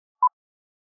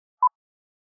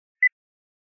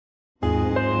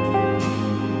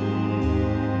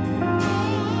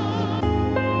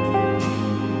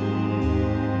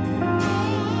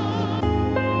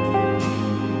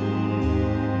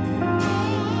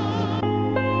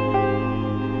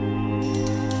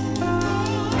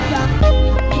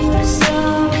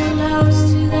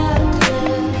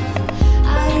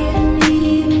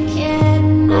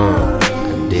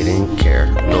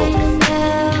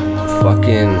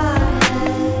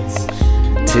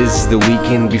'Tis the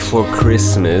weekend before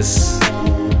Christmas.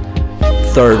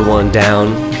 Third one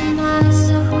down.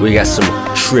 We got some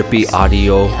trippy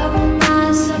audio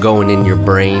going in your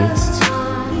brain.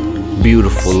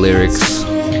 Beautiful lyrics.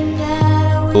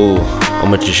 Ooh,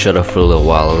 I'm gonna just shut up for a little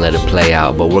while and let it play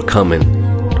out, but we're coming.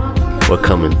 We're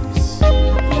coming.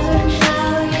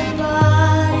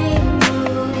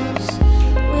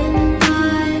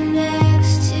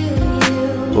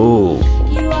 Ooh.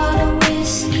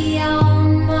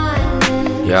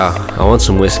 Yeah, I want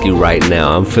some whiskey right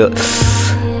now.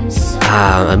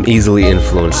 I'm easily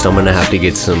influenced. I'm gonna have to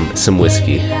get some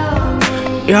whiskey.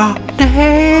 Yeah,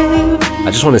 damn. I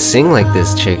just want to sing like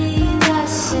this chick.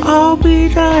 I'll be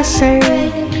the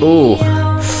same. Ooh,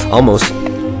 almost.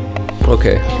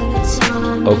 Okay.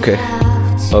 I'm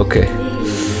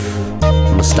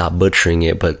gonna stop butchering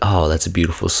it, but oh, that's a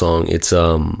beautiful song. It's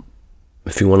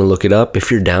if you want to look it up, if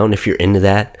you're down, if you're into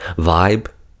that vibe,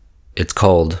 it's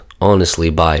called Honestly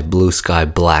by Blue Sky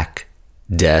Black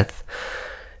Death.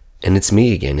 And it's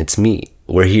me again. It's me.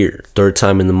 We're here. Third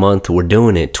time in the month. We're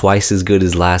doing it twice as good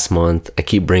as last month. I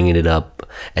keep bringing it up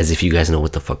as if you guys know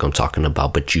what the fuck I'm talking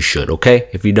about, but you should, okay?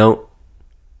 If you don't,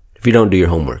 do your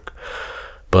homework.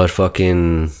 But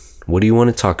fucking, what do you want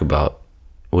to talk about?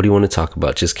 What do you want to talk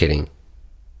about? Just kidding.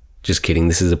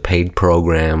 This is a paid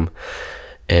program.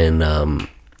 And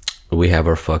we have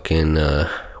our fucking,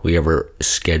 we have our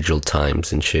scheduled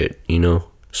times and shit, you know?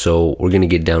 So we're gonna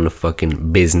get down to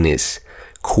fucking business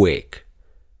quick.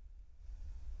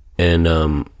 And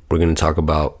we're gonna talk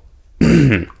about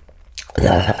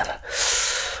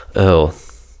oh,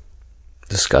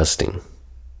 disgusting.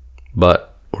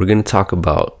 But we're gonna talk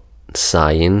about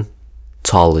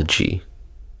Scientology.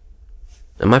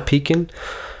 Am I peeking?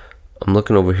 I'm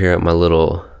looking over here at my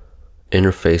little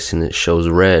interface and it shows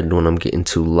red when I'm getting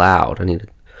too loud.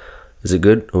 Is it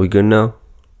good? Are we good now?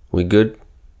 We good?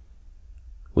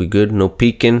 No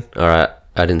peeking? Alright,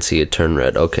 I didn't see it turn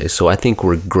red. Okay, so I think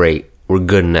we're great. We're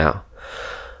good now.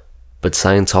 But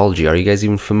Scientology, are you guys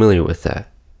even familiar with that?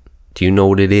 Do you know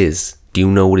what it is? Do you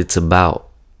know what it's about?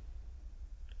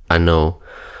 I know.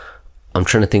 I'm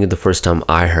trying to think of the first time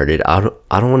I heard it. I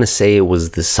don't want to say it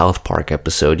was the South Park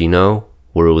episode, you know?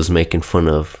 Where it was making fun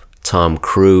of Tom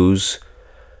Cruise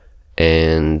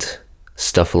and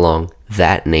stuff along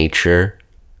that nature.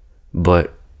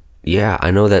 But yeah, I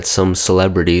know that some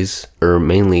celebrities, or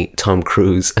mainly Tom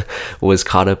Cruise, was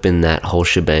caught up in that whole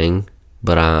shebang.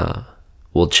 But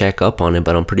we'll check up on it,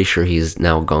 but I'm pretty sure he's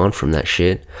now gone from that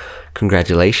shit.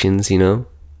 Congratulations, you know?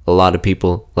 A lot of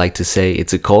people like to say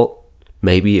it's a cult.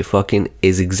 Maybe it fucking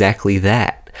is exactly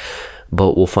that.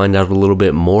 But we'll find out a little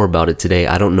bit more about it today.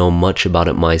 I don't know much about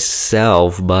it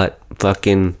myself, but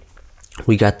fucking,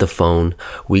 we got the phone,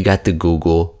 we got the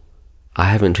Google. I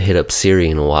haven't hit up Siri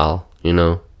in a while, you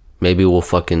know? Maybe we'll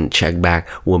fucking check back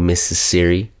with Mrs.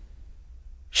 Siri.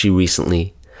 She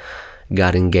recently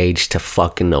got engaged to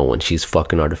fucking no one. She's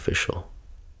fucking artificial.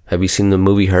 Have you seen the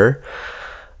movie Her?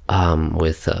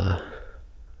 With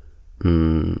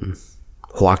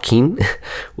Joaquin,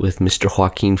 with Mr.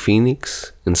 Joaquin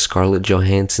Phoenix and Scarlett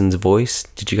Johansson's voice.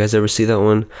 Did you guys ever see that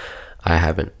one? I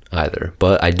haven't either,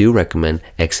 but I do recommend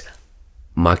Ex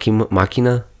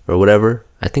Machina or whatever.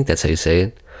 I think that's how you say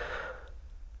it.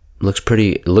 It looks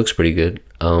pretty good.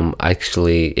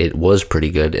 Actually, it was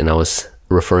pretty good, and I was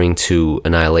referring to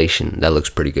Annihilation. That looks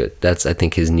pretty good. That's, I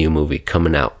think, his new movie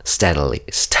coming out steadily,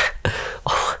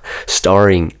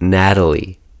 starring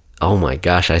Natalie. Oh my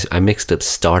gosh, I mixed up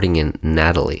starting and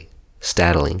Natalie.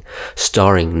 Starring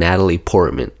Natalie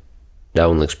Portman. That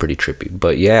one looks pretty trippy.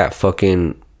 But yeah,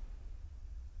 fucking,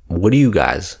 what do you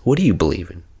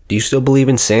believe in? Do you still believe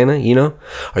in Santa, you know?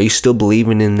 Are you still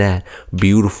believing in that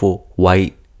beautiful,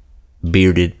 white,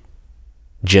 bearded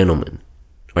gentleman?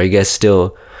 Are you guys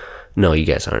still... No, you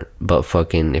guys aren't. But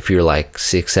fucking, if you're like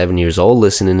 6-7 years old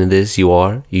listening to this, you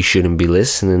are. You shouldn't be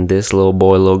listening to this, little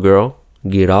boy, little girl.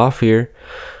 Get off here.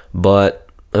 But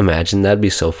imagine, that'd be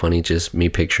so funny, just me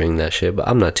picturing that shit. But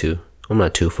I'm not too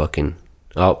fucking...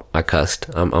 Oh, I cussed.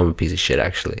 I'm a piece of shit,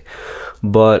 actually.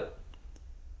 But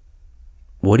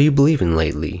what do you believe in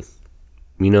lately?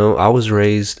 You know, I was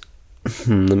raised... Let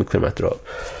me clear my throat.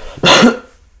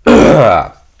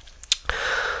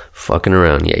 Fucking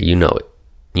around. Yeah, you know it.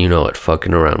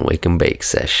 Fucking around, wake and bake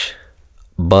sesh.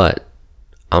 But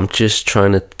I'm just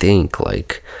trying to think,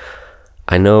 like,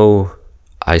 I know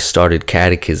I started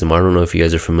catechism. I don't know if you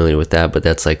guys are familiar with that, but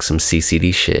that's like some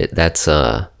CCD shit. That's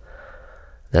some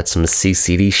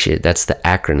CCD shit. That's the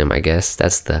acronym, I guess.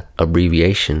 That's the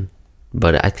abbreviation.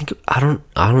 But I think,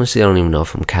 honestly, I don't even know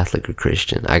if I'm Catholic or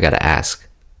Christian. I gotta ask.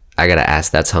 I gotta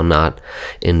ask. That's how not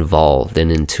involved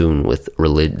and in tune with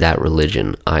that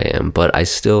religion I am. But I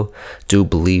still do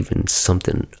believe in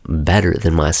something better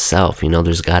than myself.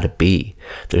 There's gotta be.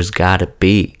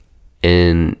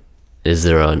 And is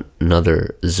there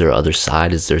other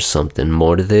side? Is there something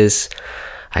more to this?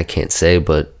 I can't say,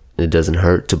 but it doesn't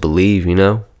hurt to believe,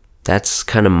 That's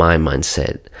kind of my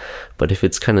mindset. But if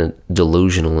it's kind of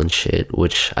delusional and shit,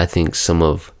 which I think some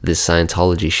of this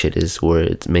Scientology shit is, where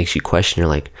it makes you question, you're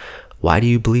like, why do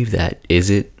you believe that?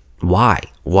 Is it, why?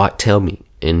 What? Tell me.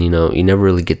 And, you never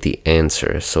really get the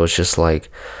answer. So it's just like,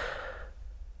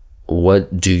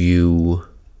 what do you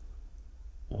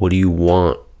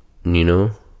want,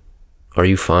 Are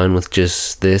you fine with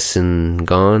just this and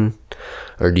gone?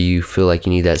 Or do you feel like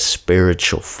you need that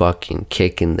spiritual fucking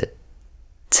kick in the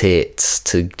tits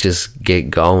to just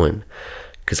get going?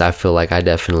 Because I feel like I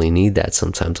definitely need that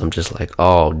sometimes. I'm just like,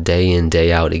 oh, day in,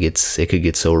 day out, it could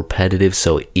get so repetitive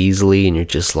so easily, and you're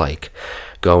just like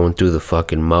going through the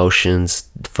fucking motions,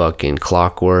 fucking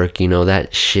clockwork,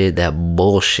 that shit, that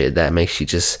bullshit that makes you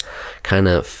just kind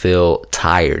of feel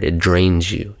tired. It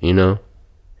drains you,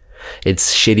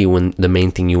 It's shitty when the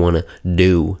main thing you want to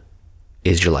do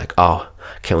is you're like, oh,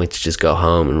 can't wait to just go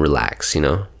home and relax,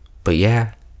 But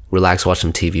yeah, relax, watch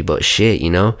some TV, but shit,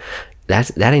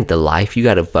 that ain't the life. You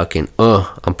gotta fucking,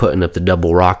 I'm putting up the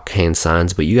double rock hand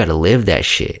signs, but you gotta live that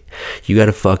shit. You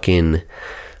gotta fucking,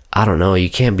 I don't know, you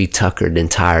can't be tuckered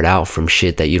and tired out from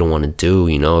shit that you don't want to do,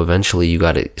 Eventually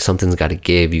something's gotta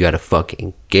give. You gotta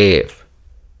fucking give,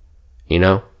 You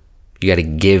gotta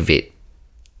give it.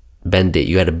 Bend it.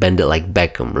 You gotta bend it like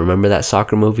Beckham. Remember that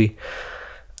soccer movie?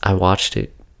 I watched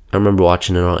it. I remember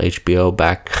watching it on HBO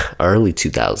back early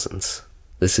 2000s.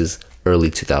 This is early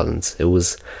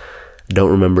 2000s.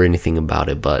 Don't remember anything about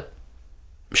it, but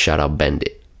shout out Bend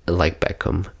It, like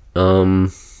Beckham.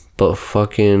 But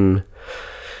fucking,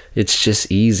 it's just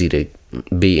easy to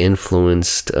be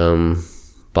influenced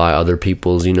by other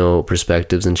people's,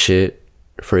 perspectives and shit.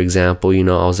 For example,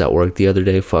 I was at work the other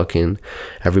day, fucking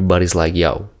everybody's like,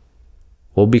 yo.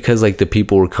 Well, because like the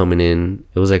people were coming in,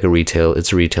 it's a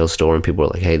retail store, and people were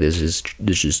like, hey, this is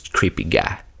creepy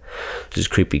guy.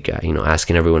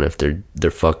 Asking everyone if they're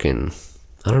fucking,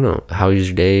 I don't know, how was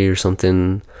your day or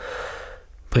something.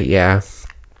 But yeah,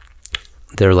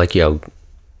 they're like, yo,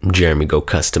 Jeremy, go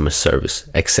customer service,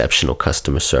 exceptional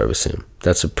customer service him.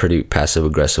 That's a pretty passive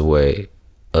aggressive way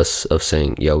of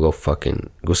saying, yo,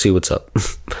 go see what's up.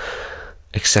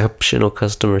 Exceptional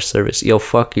customer service. Yo,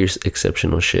 fuck your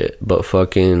exceptional shit. But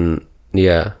fucking,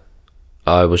 yeah,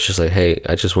 I was just like, hey,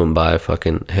 I just went by,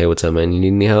 fucking, hey, what's up, man? You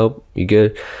need any help? You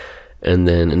good? And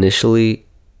then initially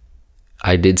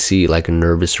I did see like a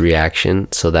nervous reaction,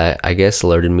 so that I guess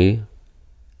alerted me.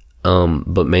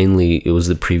 But mainly it was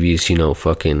the previous,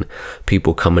 fucking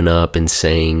people coming up and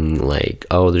saying like,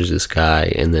 oh, there's this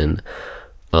guy, and then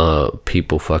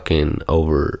people fucking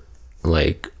over,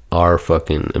 like, our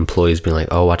fucking employees being like,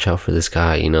 oh, watch out for this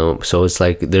guy, So it's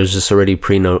like there's just already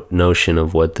notion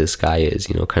of what this guy is,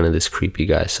 kind of this creepy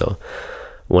guy. So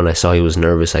when I saw he was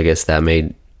nervous, I guess that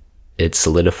made it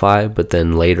solidify. But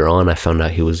then later on I found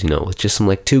out he was, with just some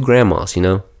like two grandmas,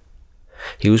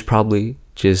 He was probably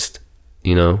just,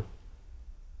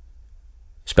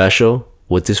 special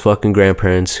with his fucking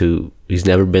grandparents, who he's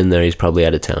never been there. He's probably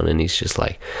out of town, and he's just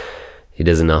like, he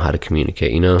doesn't know how to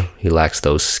communicate, He lacks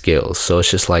those skills. So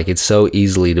it's just like, it's so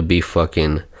easily to be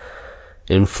fucking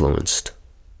influenced,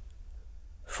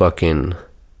 fucking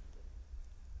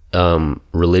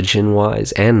religion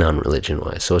wise and non-religion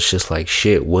wise. So it's just like,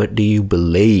 shit, what do you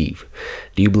believe?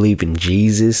 Do you believe in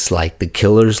Jesus, like the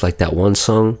Killers, like that one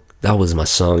song? That was my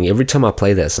song. Every time I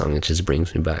play that song, it just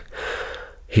brings me back.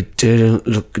 He didn't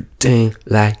look a thing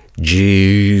like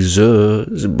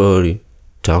Jesus, but he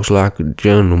talks like a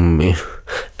gentleman,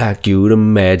 like you'd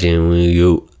imagine when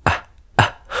you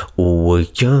were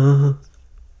young.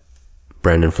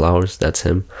 Brandon Flowers, that's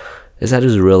him. Is that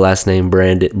his real last name,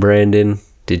 Brandon?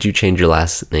 Did you change your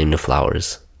last name to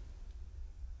Flowers?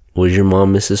 Was your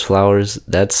mom Mrs. Flowers?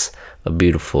 That's a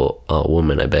beautiful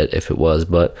woman, I bet, if it was.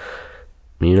 But,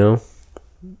 well,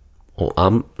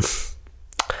 I'm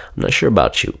not sure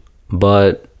about you,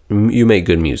 but you make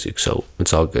good music, so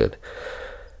it's all good.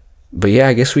 But yeah,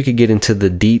 I guess we could get into the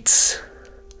deets,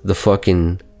 the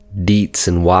fucking Deets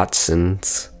and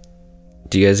Watsons.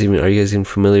 Are you guys even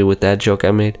familiar with that joke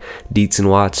I made? Deets and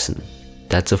Watson.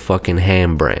 That's a fucking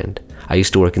ham brand. I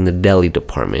used to work in the deli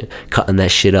department, cutting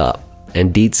that shit up.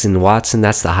 And Deets and Watson,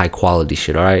 that's the high quality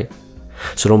shit, alright?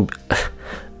 So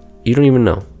you don't even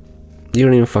know. You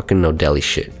don't even fucking know deli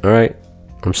shit, alright?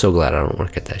 I'm so glad I don't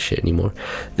work at that shit anymore.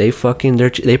 They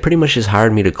pretty much just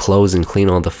hired me to close and clean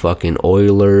all the fucking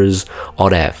oilers, all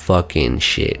that fucking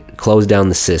shit. Close down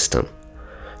the system.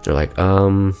 They're like,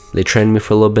 they trained me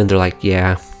for a little bit. They're like,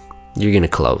 yeah, you're gonna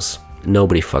close.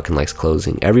 Nobody fucking likes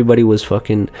closing. Everybody was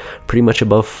fucking pretty much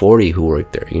above 40 who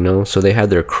worked there, you know? So they had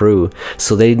their crew.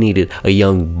 So they needed a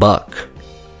young buck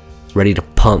ready to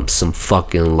pump some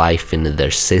fucking life into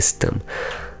their system.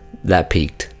 That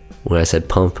peaked. When I said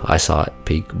pump, I saw it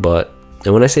peak. And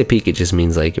when I say peak, it just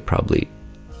means like it probably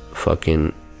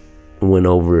fucking went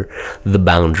over the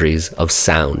boundaries of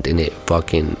sound and it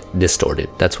fucking distorted.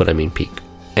 That's what I mean, peak.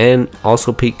 And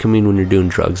also peak can mean when you're doing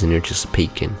drugs and you're just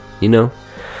peaking, you know?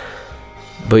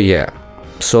 But yeah,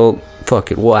 so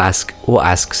fuck it. We'll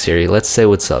ask Siri. Let's say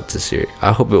what's up to Siri.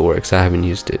 I hope it works. I haven't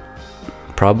used it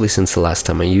probably since the last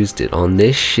time I used it on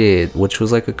this shit, which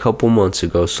was like a couple months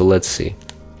ago. So let's see.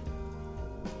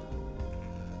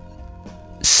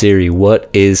 Siri, what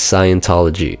is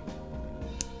Scientology?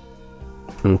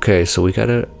 Okay, so we got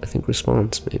a, I think,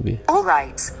 response maybe. All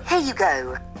right, here you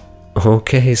go.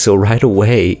 Okay, so right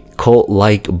away,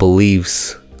 cult-like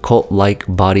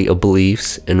body of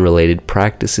beliefs and related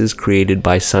practices created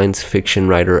by science fiction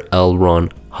writer L.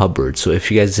 Ron Hubbard. So if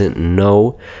you guys didn't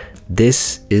know,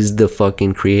 this is the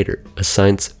fucking creator, a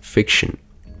science fiction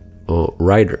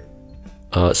writer.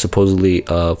 Supposedly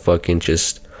fucking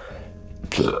just...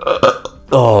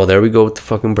 Oh, there we go with the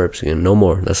fucking burps again. No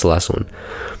more. That's the last one.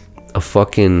 A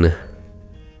fucking,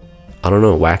 I don't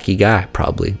know, wacky guy,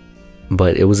 probably.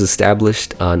 But it was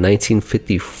established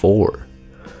 1954.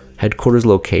 Headquarters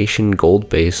location, Gold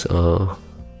Base.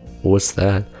 What's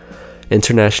that?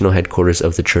 International headquarters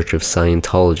of the Church of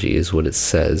Scientology is what it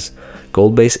says.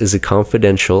 Gold Base is a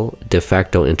confidential, de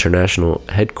facto international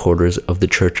headquarters of the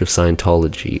Church of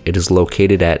Scientology. It is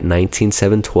located at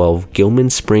 19712 Gilman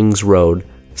Springs Road,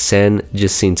 San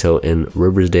Jacinto in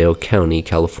Riverdale County,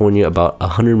 California, about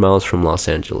 100 miles from Los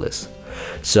Angeles.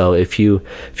 So if you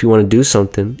want to do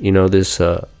something, you know, this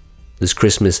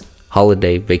Christmas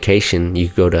holiday vacation, you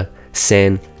could go to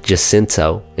San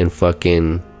Jacinto and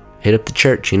fucking hit up the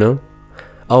church, you know?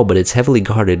 Oh, but it's heavily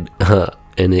guarded,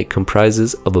 and it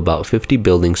comprises of about 50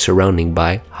 buildings surrounding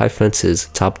by high fences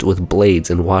topped with blades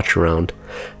and watch-around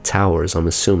towers, I'm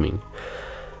assuming.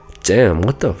 Damn,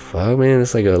 what the fuck, man?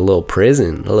 It's like a little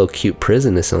prison, a little cute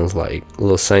prison, it sounds like. A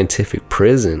little scientific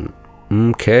prison.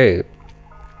 Okay.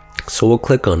 So we'll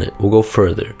click on it. We'll go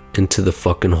further into the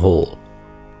fucking hole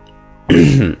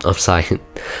of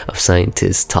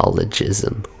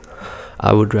scientologism.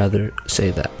 I would rather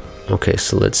say that. Okay,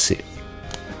 so let's see.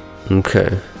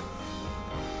 Okay.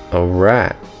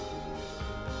 Alright.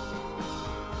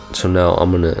 So now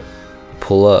I'm gonna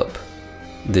pull up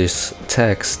this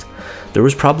text. There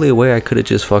was probably a way I could have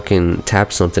just fucking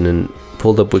tapped something and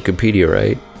pulled up Wikipedia,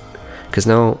 right? Because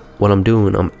now what I'm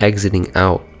doing, I'm exiting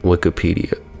out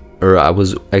Wikipedia. Or I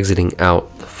was exiting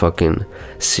out the fucking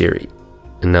Siri.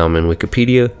 And now I'm in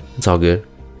Wikipedia. It's all good.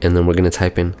 And then we're going to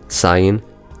type in Science.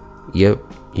 Yep,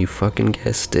 you fucking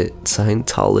guessed it.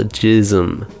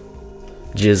 Scientologism.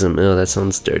 Jism. Oh, that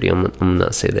sounds dirty. I'm gonna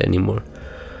not say that anymore.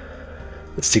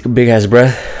 Let's take a big ass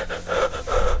breath.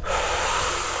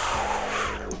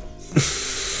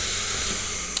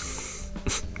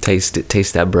 Taste it.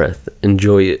 Taste that breath.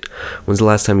 Enjoy it. When's the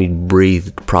last time you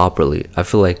breathed properly? I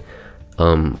feel like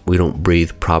we don't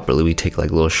breathe properly. We take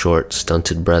like little short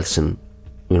stunted breaths and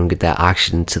we don't get that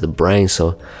oxygen to the brain.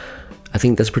 So I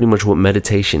think that's pretty much what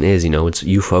meditation is, you know. It's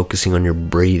you focusing on your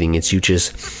breathing. It's you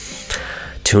just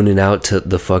tuning out to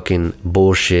the fucking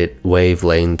bullshit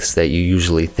wavelengths that you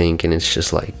usually think, and it's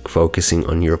just like focusing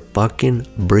on your fucking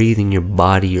breathing, your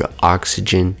body, your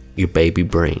oxygen, your baby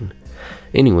brain.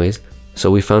 Anyways, so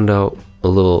we found out a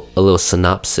little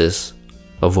synopsis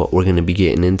of what we're going to be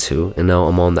getting into, and now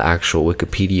I'm on the actual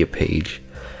Wikipedia page.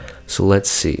 So let's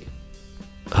see.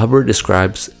 Hubbard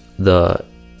describes the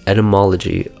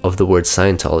etymology of the word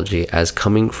Scientology as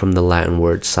coming from the Latin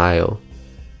word scio,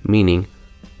 meaning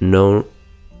know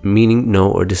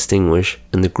or distinguish,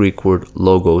 and the Greek word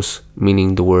logos,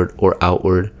 meaning the word or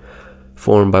outward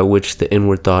form by which the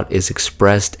inward thought is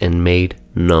expressed and made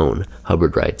known.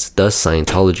 Hubbard writes, thus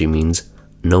Scientology means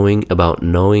knowing about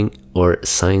knowing or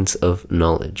science of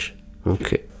knowledge.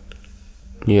 Okay.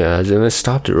 Yeah, I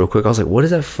stopped it real quick. I was like, what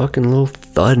is that fucking little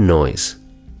thud noise?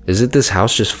 Is it this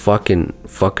house just fucking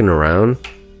around?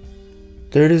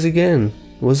 There it is again.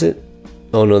 Was it?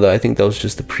 Oh no, I think that was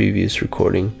just the previous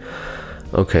recording.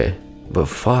 Okay, but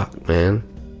fuck, man.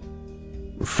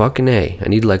 Fucking A. I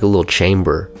need like a little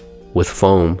chamber with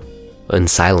foam and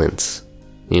silence,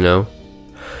 you know?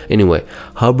 Anyway,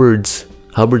 Hubbard's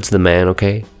the man,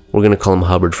 okay? We're gonna call him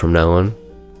Hubbard from now on.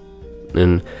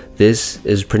 And this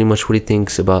is pretty much what he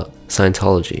thinks about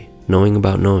Scientology. Knowing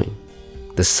about knowing.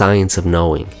 The science of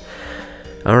knowing.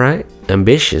 Alright,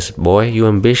 ambitious, boy, you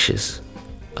ambitious.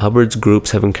 Hubbard's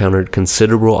groups have encountered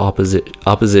considerable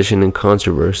opposition and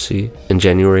controversy. In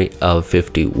January of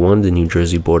 51, the New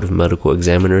Jersey Board of Medical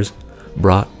Examiners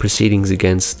brought proceedings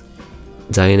against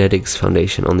Dianetics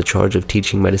Foundation on the charge of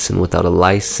teaching medicine without a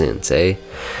license,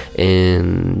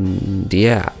 And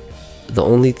yeah, the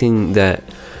only thing that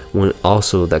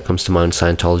that comes to mind in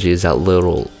Scientology is that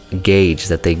little gauge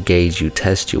that they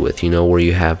test you with, where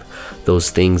you have those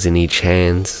things in each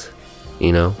hands,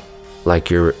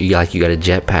 like you got a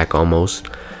jetpack almost,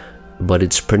 but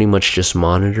it's pretty much just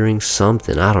monitoring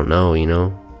something. I don't know,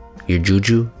 your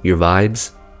juju, your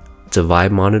vibes. It's a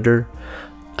vibe monitor.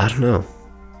 I don't know.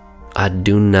 I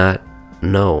do not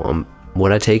know.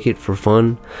 Would I take it for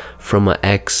fun from an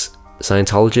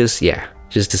ex-Scientologist? Yeah,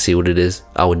 just to see what it is.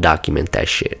 I would document that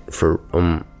shit for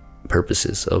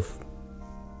purposes of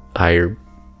higher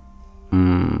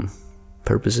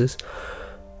purposes.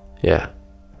 Yeah.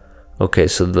 Okay,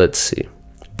 so let's see.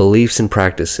 Beliefs and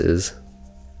practices.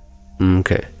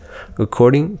 Okay.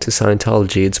 According to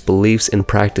Scientology, its beliefs and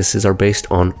practices are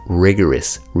based on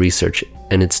rigorous research,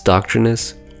 and its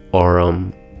doctrines are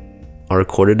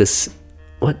recorded as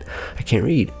what? I can't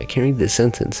read this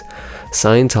sentence.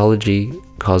 Scientology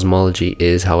cosmology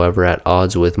is, however, at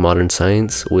odds with modern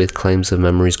science, with claims of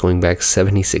memories going back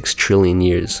 76 trillion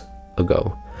years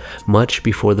ago. Much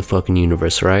before the fucking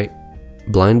universe, right?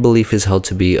 Blind belief is held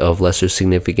to be of lesser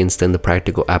significance than the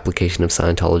practical application of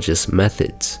Scientologists'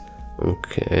 methods.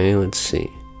 Okay, let's see.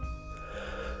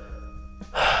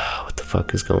 What the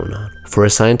fuck is going on? For a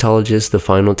Scientologist, the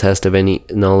final test of any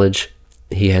knowledge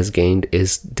he has gained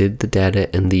is, did the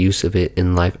data and the use of it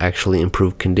in life actually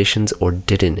improve conditions, or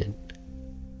didn't it?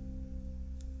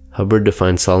 Hubbard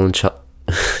defined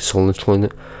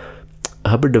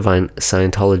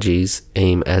Scientology's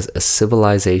aim as a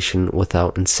civilization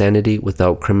without insanity,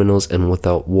 without criminals, and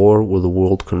without war, where the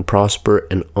world can prosper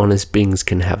and honest beings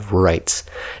can have rights,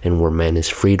 and where man is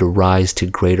free to rise to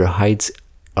greater heights,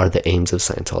 are the aims of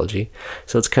Scientology.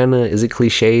 So it's kind of, is it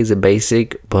cliche, is it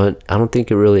basic? But I don't think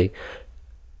it really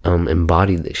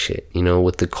embody this shit,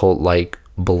 with the cult-like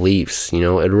beliefs, it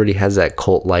already has that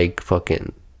cult-like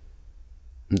fucking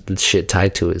shit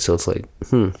tied to it. So it's like,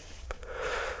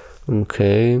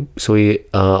 okay. So he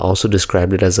also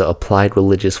described it as an applied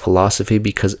religious philosophy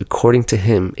because, according to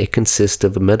him, it consists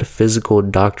of a metaphysical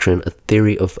doctrine, a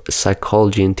theory of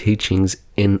psychology, and teachings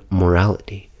in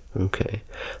morality. Okay.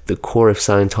 The core of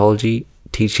Scientology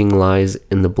teaching lies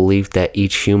in the belief that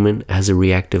each human has a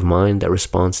reactive mind that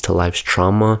responds to life's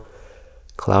trauma,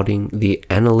 clouding the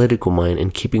analytical mind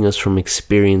and keeping us from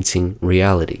experiencing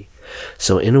reality.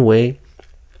 So in a way,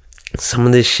 some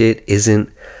of this shit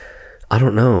isn't, I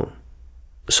don't know.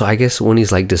 So I guess when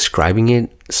he's like describing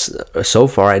it, so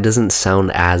far it doesn't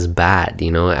sound as bad,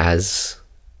 as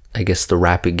I guess the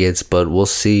rap it gets, but we'll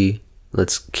see.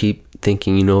 Let's keep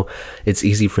thinking, it's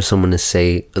easy for someone to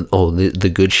say, oh, the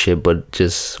good shit, but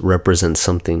just represent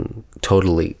something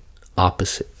totally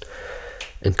opposite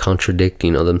and contradict,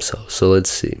 themselves. So let's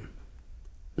see.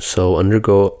 So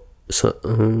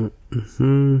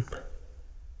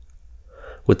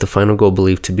with the final goal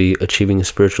believed to be achieving a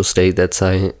spiritual state that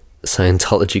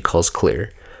Scientology calls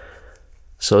clear.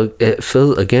 So it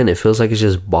feels like it's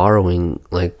just borrowing,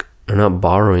 like, or not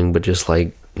borrowing, but just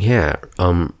like,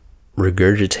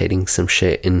 regurgitating some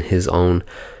shit in his own,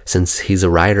 since he's a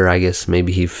writer. I guess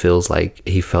maybe he felt like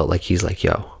he's like,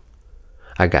 yo,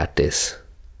 I got this,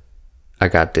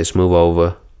 move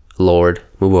over, Lord,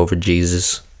 move over,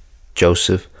 Jesus,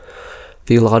 Joseph.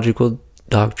 Theological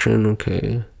doctrine.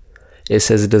 Okay, it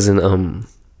says it doesn't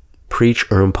preach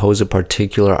or impose a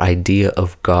particular idea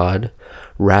of God.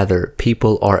 Rather,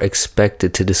 people are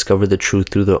expected to discover the truth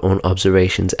through their own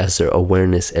observations as their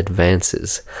awareness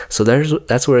advances. So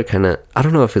that's where it kind of, I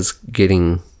don't know if it's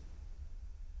getting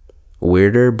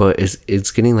weirder, but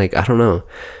it's getting like, I don't know.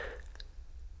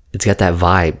 It's got that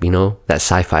vibe, that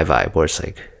sci-fi vibe where it's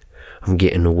like, I'm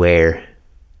getting aware.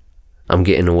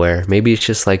 Maybe it's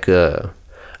just like a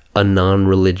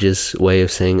non-religious way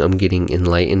of saying I'm getting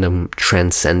enlightened, I'm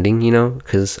transcending,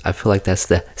 because I feel like that's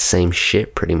the same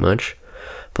shit pretty much.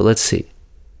 But let's see.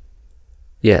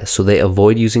 Yeah, so they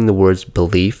avoid using the words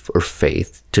belief or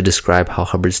faith to describe how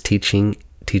Hubbard's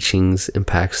teachings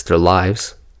impacts their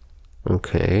lives.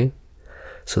 Okay.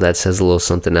 So that says a little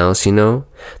something else,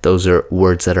 Those are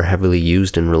words that are heavily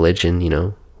used in religion,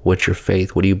 What's your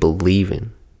faith? What do you believe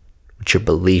in? What's your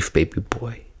belief, baby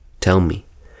boy? Tell me.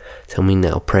 Tell me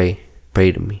now. Pray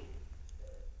to me.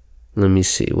 Let me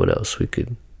see what else we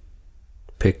could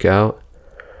pick out.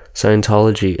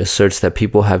 Scientology asserts that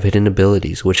people have hidden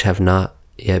abilities which have not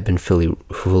yet been fully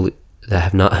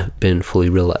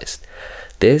realized.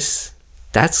 That's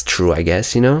true, I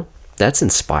guess, That's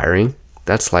inspiring.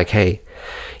 That's like, hey,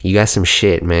 you got some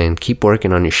shit, man. Keep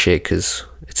working on your shit because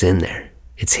it's in there.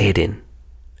 It's hidden.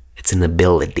 It's an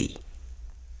ability.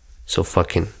 So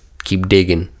fucking keep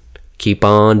digging. Keep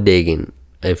on digging.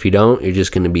 If you don't, you're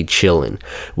just going to be chilling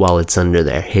while it's under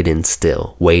there, hidden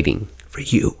still, waiting for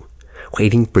you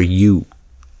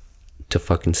to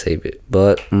fucking save it.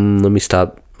 But let me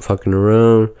stop fucking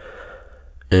around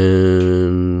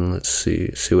and let's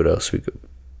see what else we could.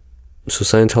 So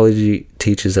Scientology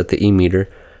teaches that the E-meter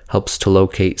helps to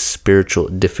locate spiritual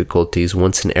difficulties.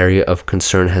 Once an area of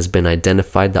concern has been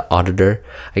identified, the auditor,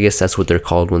 I guess that's what they're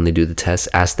called when they do the test,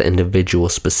 asks the individual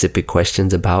specific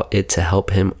questions about it to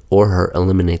help him or her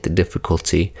eliminate the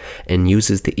difficulty, and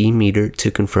uses the E-meter to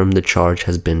confirm the charge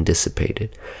has been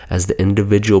dissipated. As the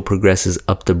individual progresses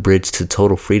up the bridge to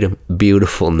total freedom,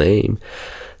 beautiful name.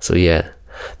 So yeah,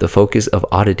 the focus of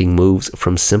auditing moves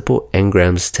from simple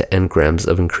engrams to engrams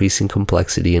of increasing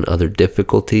complexity and other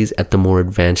difficulties. At the more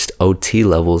advanced OT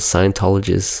levels,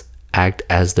 Scientologists act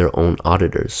as their own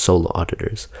auditors, solo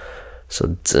auditors.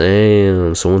 So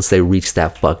damn, so once they reach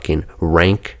that fucking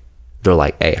rank, they're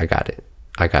like, hey, I got it.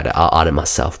 I'll audit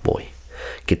myself, boy.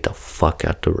 Get the fuck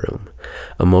out the room.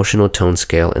 Emotional tone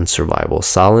scale and survival.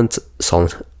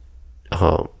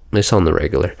 It's on the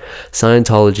regular.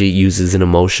 Scientology uses an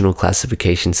emotional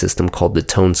classification system called the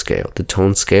tone scale. The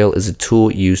tone scale is a tool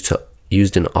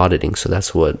used in auditing, so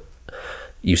that's what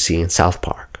you see in South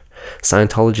Park.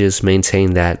 Scientologists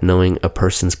maintain that knowing a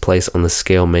person's place on the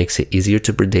scale makes it easier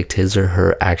to predict his or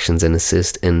her actions and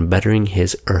assist in bettering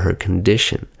his or her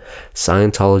condition.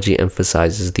 Scientology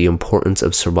emphasizes the importance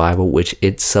of survival, which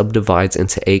it subdivides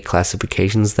into 8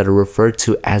 classifications that are referred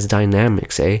to as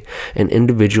dynamics. An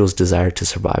individual's desire to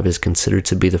survive is considered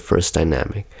to be the first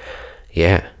dynamic.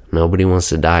 Yeah, nobody wants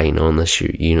to die, unless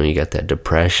you got that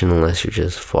depression, unless you're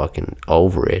just fucking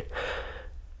over it.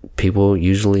 People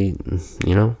usually,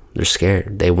 they're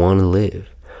scared. They want to live.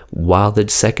 While the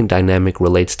second dynamic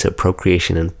relates to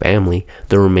procreation and family,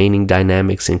 the remaining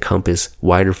dynamics encompass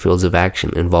wider fields of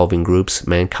action involving groups,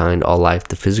 mankind, all life,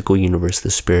 the physical universe, the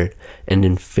spirit, and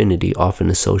infinity, often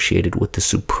associated with the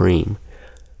supreme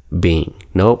being.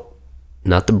 Nope,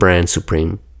 not the brand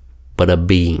supreme, but a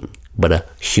being, but a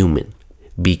human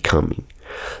becoming.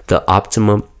 The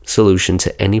optimum solution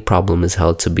to any problem is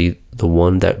held to be the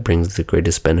one that brings the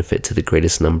greatest benefit to the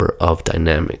greatest number of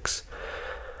dynamics.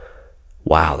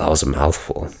 Wow, that was a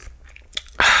mouthful.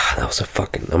 That was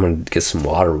I'm gonna get some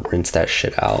water, rinse that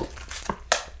shit out.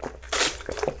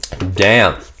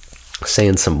 Damn.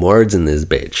 Saying some words in this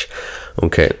bitch.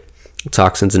 Okay.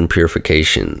 Toxins and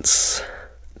purifications.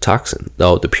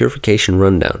 The Purification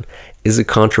Rundown is a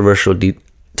controversial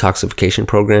detoxification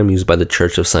program used by the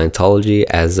Church of Scientology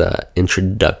as an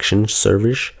introduction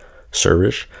service.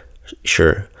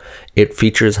 Sure. It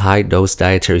features high-dose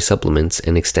dietary supplements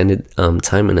and extended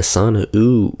time in a sauna.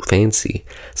 Ooh, fancy.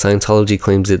 Scientology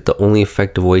claims it the only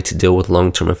effective way to deal with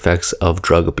long-term effects of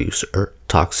drug abuse or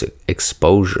toxic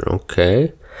exposure.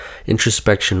 Okay.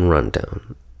 Introspection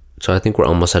rundown. So I think we're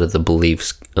almost out of the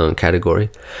beliefs category.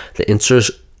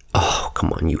 Oh,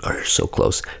 come on, you are so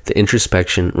close. The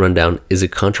Introspection Rundown is a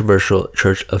controversial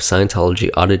Church of Scientology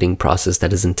auditing process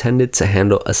that is intended to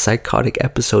handle a psychotic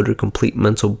episode or complete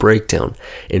mental breakdown.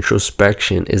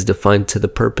 Introspection is defined to the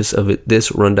purpose of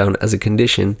this rundown as a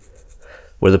condition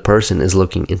where the person is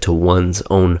looking into one's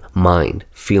own mind,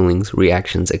 feelings,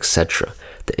 reactions, etc.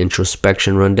 The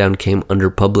Introspection Rundown came under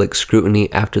public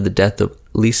scrutiny after the death of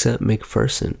Lisa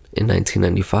McPherson in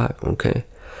 1995. Okay.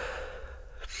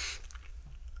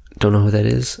 Don't know who that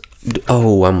is.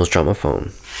 Oh, I almost dropped my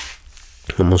phone.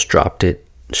 Almost dropped it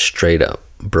straight up.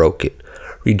 Broke it.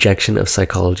 Rejection of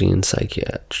psychology and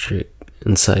psychiatry.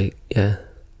 Psychiatry.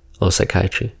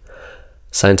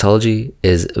 Scientology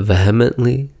is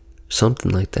vehemently,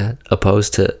 something like that,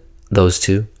 opposed to those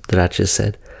two that I just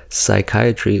said.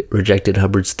 Psychiatry rejected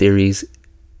Hubbard's theories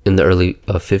in the early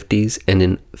 50s, and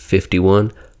in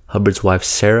 51, Hubbard's wife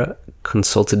Sarah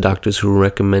consulted doctors who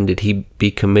recommended he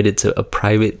be committed to a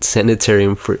private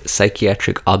sanitarium for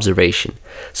psychiatric observation.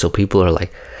 So people are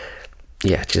like,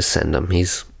 yeah, just send him.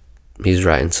 He's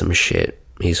writing some shit.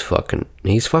 He's fucking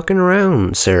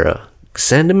around, Sarah.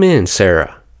 Send him in,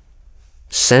 Sarah.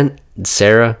 Send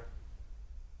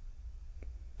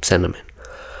him in.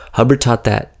 Hubbard taught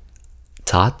that.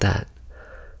 Taught,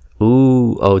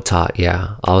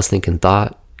 yeah. I was thinking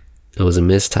thought. It was a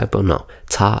mistypo. No,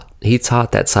 he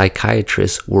taught that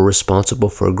psychiatrists were responsible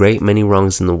for a great many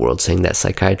wrongs in the world, saying that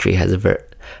psychiatry has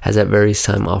has at various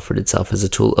times offered itself as a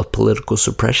tool of political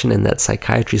suppression, and that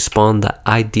psychiatry spawned the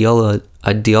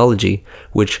ideology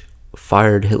which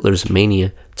fired Hitler's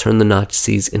mania, turned the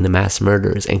Nazis into mass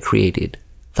murderers, and created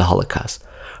the Holocaust.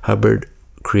 Hubbard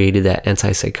created that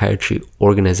anti-psychiatry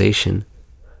organization.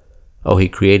 He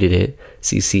created it,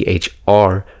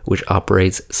 CCHR, which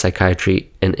operates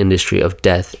psychiatry and industry of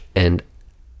death, and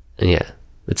yeah,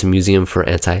 it's a museum for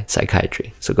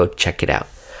anti-psychiatry. So go check it out.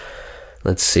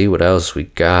 Let's see what else we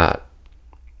got.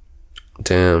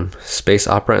 Damn, space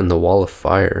opera and the Wall of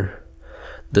Fire.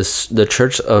 The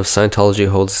Church of Scientology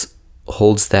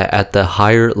holds that at the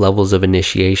higher levels of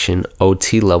initiation,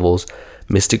 OT levels,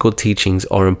 mystical teachings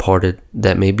are imparted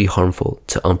that may be harmful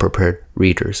to unprepared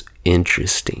readers.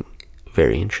 Interesting.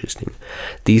 Very interesting.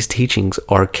 These teachings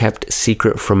are kept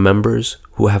secret from members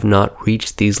who have not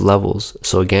reached these levels.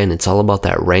 So again, it's all about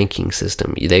that ranking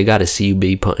system. They got to see you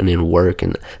be putting in work,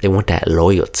 and they want that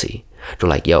loyalty. They're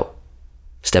like, yo,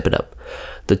 step it up.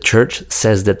 The church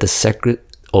says that the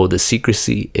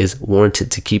secrecy is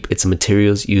warranted to keep its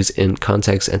materials used in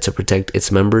context and to protect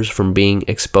its members from being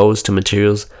exposed to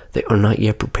materials they are not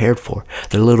yet prepared for.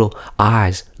 Their little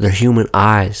eyes, their human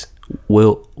eyes,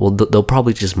 they'll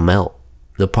probably just melt.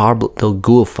 They'll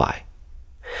gooify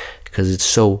because it's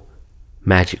so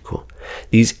magical.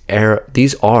 These are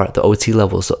the OT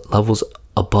levels, the levels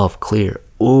above clear.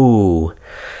 Ooh,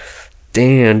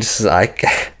 damn! This is like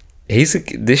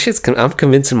I'm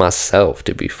convincing myself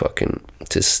to be fucking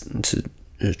to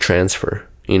transfer.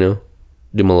 You know,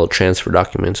 do my little transfer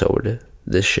documents over to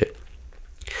this shit.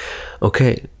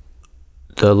 Okay.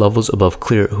 The levels above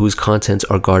clear, whose contents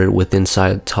are guarded within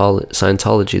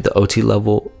Scientology. The OT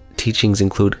level teachings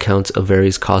include accounts of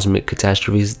various cosmic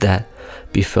catastrophes that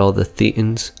befell the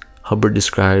Thetans. Hubbard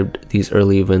described these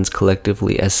early events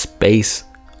collectively as space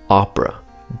opera.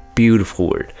 Beautiful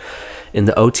word. In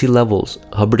the OT levels,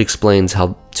 Hubbard explains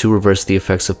how to reverse the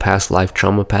effects of past life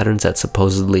trauma patterns that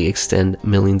supposedly extend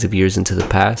millions of years into the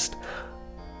past.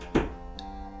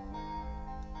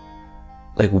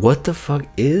 Like, what the fuck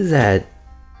is that?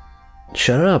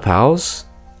 Shut up, house.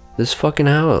 This fucking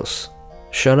house.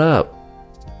 Shut up.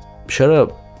 Shut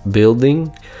up,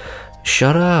 building.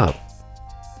 Shut up.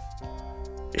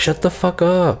 Shut the fuck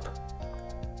up.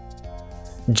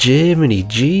 Jiminy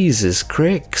Jesus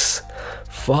Cricks.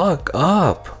 Fuck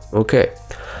up. Okay,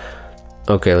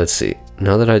 let's see.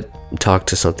 Now that I talked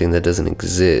to something that doesn't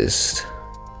exist,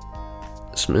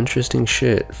 some interesting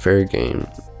shit. Fair game.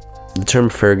 The term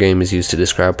fair game is used to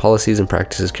describe policies and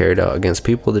practices carried out against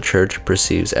people the church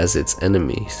perceives as its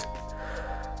enemies.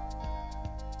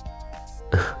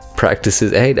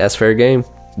 Practices, hey, that's fair game.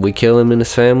 We kill him and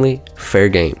his family, fair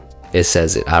game. It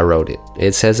says it, I wrote it.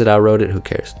 It says it, I wrote it, who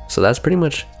cares? So that's pretty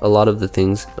much a lot of the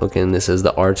things. Okay, and this is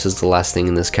the arts is the last thing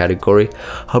in this category.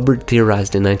 Hubbard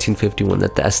theorized in 1951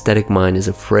 that the aesthetic mind is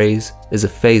a phase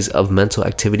of mental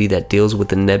activity that deals with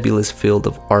the nebulous field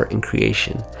of art and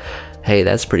creation. Hey,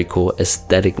 that's pretty cool.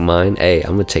 Aesthetic mind. Hey,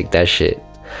 I'm gonna take that shit.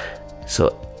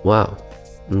 So, wow.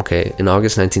 Okay, in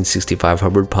August 1965,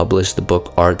 Hubbard published the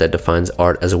book Art That Defines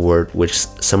Art as a Word, which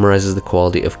summarizes the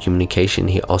quality of communication.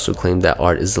 He also claimed that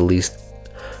art is the least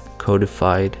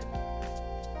codified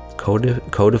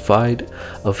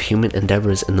of human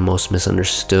endeavors and the most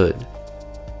misunderstood.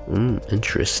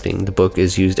 Interesting. The book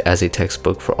is used as a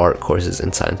textbook for art courses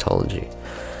in Scientology.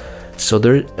 So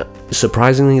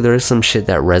surprisingly, there is some shit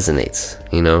that resonates,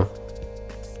 you know?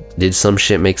 Did some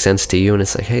shit make sense to you? And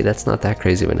it's like, hey, that's not that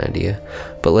crazy of an idea.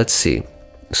 But let's see.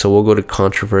 So we'll go to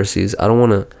controversies. I don't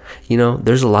want to,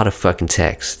 there's a lot of fucking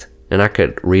text. And I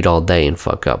could read all day and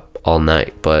fuck up all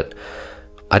night. But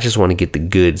I just want to get the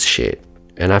good shit.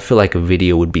 And I feel like a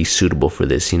video would be suitable for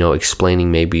this,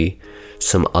 explaining maybe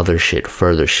some other shit,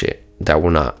 further shit that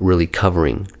we're not really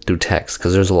covering through text.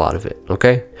 Because there's a lot of it,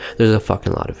 okay? There's a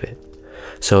fucking lot of it.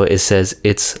 So it says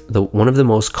it's one of the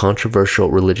most controversial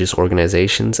religious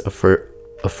organizations. A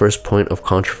first point of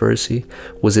controversy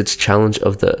was its challenge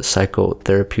of the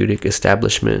psychotherapeutic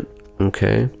establishment.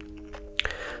 Okay,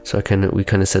 so we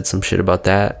kind of said some shit about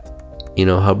that.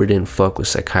 Hubbard didn't fuck with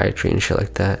psychiatry and shit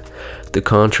like that. The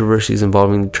controversies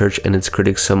involving the church and its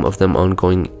critics, some of them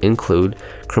ongoing, include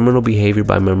criminal behavior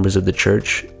by members of the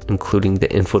church, including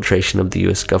the infiltration of the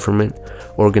U.S. government,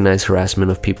 organized harassment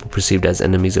of people perceived as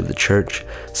enemies of the church,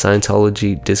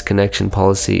 Scientology disconnection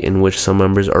policy in which some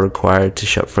members are required to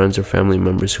shut friends or family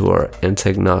members who are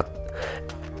antagonistic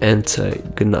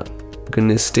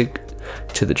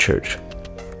to the church.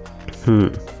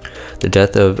 The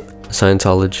death of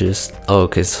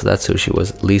Scientologist, so that's who she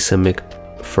was, Lisa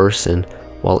McPherson,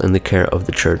 while in the care of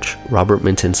the church. Robert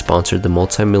Minton sponsored the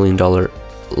multi-million-dollar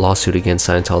lawsuit against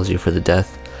Scientology for the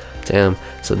death Damn.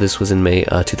 So this was in May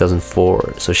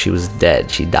 2004. So she was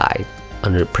dead. She died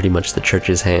under pretty much the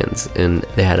church's hands, and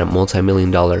they had a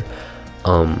multi-million-dollar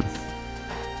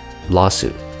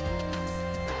lawsuit,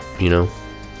 you know,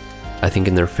 I think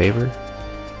in their favor.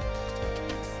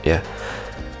 Yeah.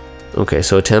 Okay,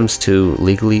 so attempts to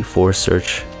legally force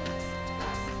search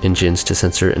engines to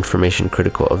censor information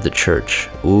critical of the church.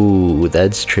 Ooh,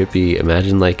 that's trippy.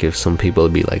 Imagine like if some people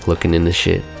would be like looking into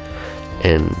shit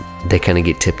and they kind of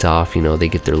get tipped off, you know, they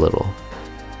get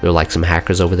they're like some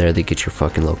hackers over there, they get your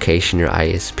fucking location, your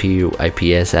ISP, your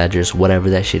IPS address,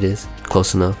 whatever that shit is,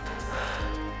 close enough.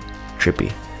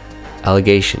 Trippy.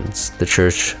 Allegations: the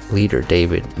church leader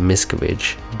David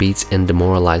Miscavige beats and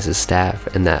demoralizes staff,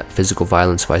 and that physical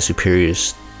violence by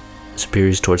superiors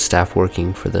towards staff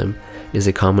working for them is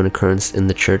a common occurrence in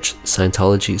the church.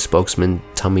 Scientology spokesman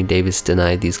Tommy Davis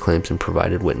denied these claims and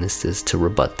provided witnesses to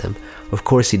rebut them. Of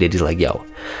course he did. He's like, yo,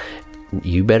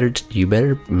 you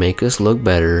better make us look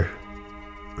better,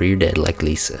 or you're dead like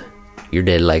Lisa. You're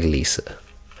dead like Lisa.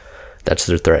 That's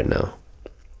their threat now.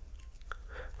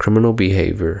 Criminal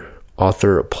behavior.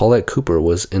 Author Paulette Cooper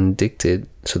was indicted.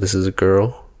 So this is a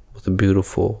girl with a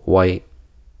beautiful white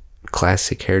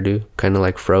classic hairdo, kind of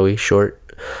like froey, short.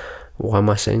 Why am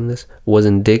I saying this? Was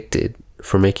indicted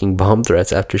for making bomb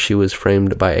threats after she was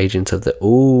framed by agents of the...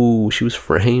 Ooh, she was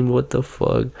framed? What the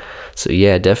fuck? So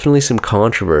yeah, definitely some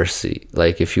controversy.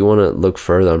 Like, if you want to look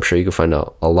further, I'm sure you can find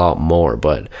out a lot more,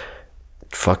 but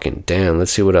fucking damn,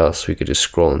 let's see what else we could just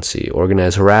scroll and see.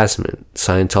 Organized harassment.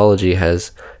 Scientology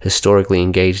has historically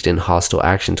engaged in hostile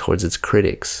action towards its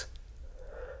critics.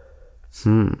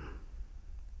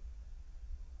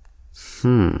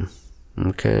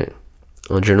 Okay.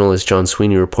 Journalist John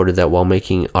Sweeney reported that while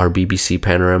making our BBC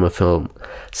Panorama film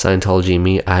Scientology and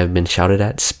Me, I have been shouted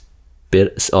at,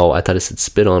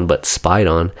 spit on, but spied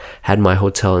on, had my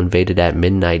hotel invaded at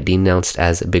midnight, denounced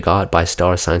as bigot by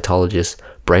star Scientologists,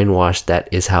 brainwashed, that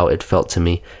is how it felt to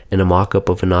me, in a mock-up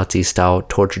of a Nazi-style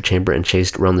torture chamber, and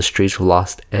chased around the streets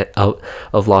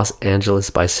of Los Angeles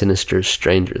by sinister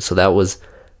strangers. So that was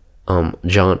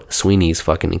John Sweeney's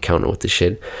fucking encounter with the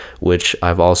shit, which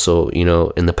I've also, you know,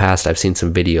 in the past I've seen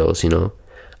some videos, you know,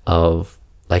 of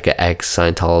like an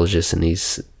ex-Scientologist, and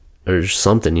he's, or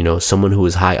something, you know, someone who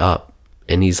was high up,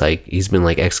 and he's been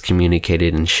like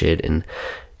excommunicated and shit, and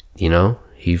you know,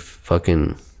 he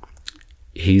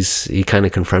kind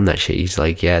of confirmed that shit. He's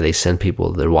like, yeah, they send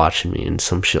people, they're watching me and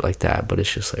some shit like that. But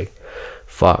it's just like,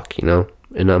 fuck, you know.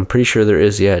 And I'm pretty sure there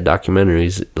is,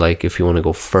 documentaries, like if you want to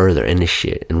go further into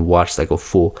shit and watch like a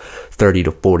full 30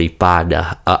 to 45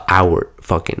 hour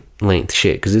fucking length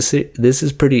shit, because this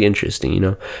is pretty interesting, you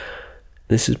know.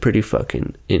 This is pretty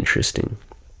fucking interesting.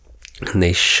 And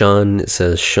they shun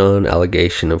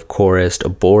allegation of coerced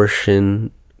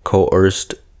abortions.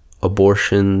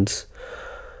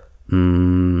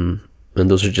 And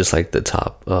those are just like the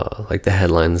top, like the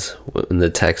headlines, and the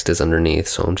text is underneath.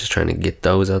 So I'm just trying to get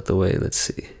those out the way. Let's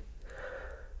see.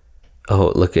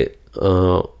 Oh, look at,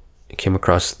 came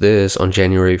across this on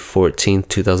January 14th,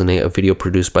 2008. A video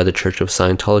produced by the Church of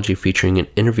Scientology featuring an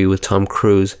interview with Tom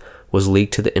Cruise was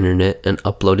leaked to the internet and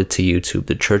uploaded to YouTube.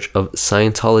 The Church of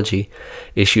Scientology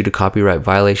issued a copyright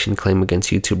violation claim against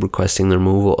YouTube, requesting the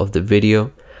removal of the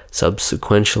video.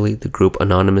 Subsequently, the group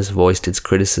Anonymous voiced its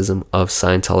criticism of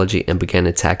Scientology and began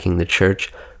attacking the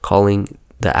church, calling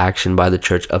the action by the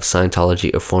Church of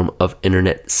Scientology a form of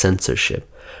internet censorship.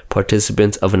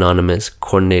 Participants of Anonymous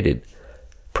coordinated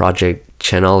Project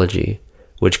Chanology,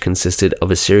 which consisted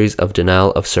of a series of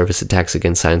denial-of-service attacks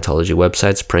against Scientology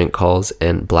websites, prank calls,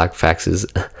 and black faxes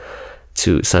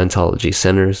to Scientology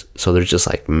centers. So they're just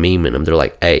like memeing them. They're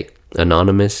like, hey,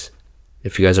 Anonymous...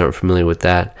 If you guys aren't familiar with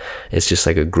that, it's just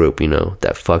like a group, you know,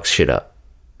 that fucks shit up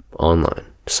online.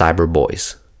 Cyber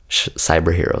boys,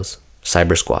 cyber heroes,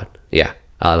 cyber squad. Yeah,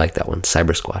 I like that one,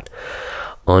 cyber squad.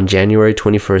 On January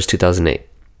 21st, 2008,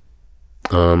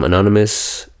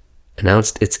 Anonymous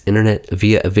announced its internet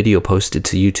via a video posted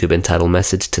to YouTube entitled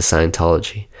Message to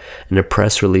Scientology, and a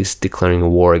press release declaring a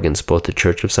war against both the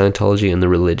Church of Scientology and the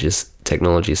religious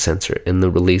technology censor.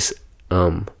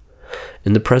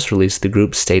 In the press release, the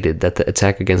group stated that the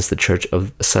attack against the Church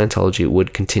of Scientology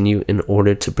would continue in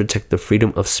order to protect the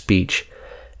freedom of speech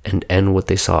and end what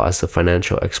they saw as the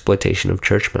financial exploitation of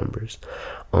church members.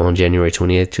 On January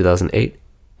 28, 2008,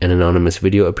 an anonymous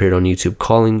video appeared on YouTube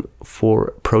calling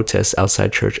for protests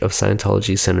outside Church of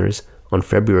Scientology centers on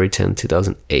February 10,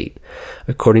 2008.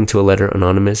 According to a letter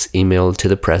Anonymous emailed to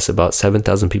the press, about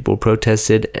 7,000 people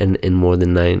protested, and in more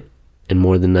than 90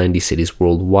 cities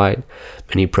worldwide.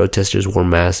 Many protesters wore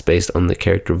masks based on the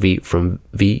character V for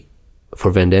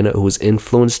Vendetta, who was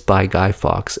influenced by Guy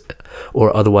Fawkes,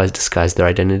 or otherwise disguise their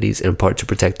identities, in part to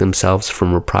protect themselves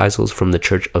from reprisals from the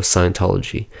Church of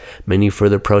Scientology. Many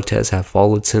further protests have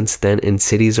followed since then in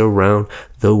cities around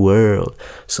the world.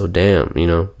 So damn,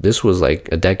 this was like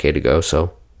a decade ago,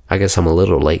 so I guess I'm a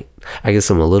little late.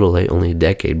 Only a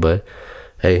decade, but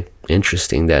hey,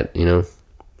 interesting that,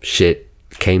 shit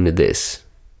came to this.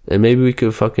 And maybe we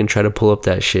could fucking try to pull up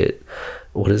that shit.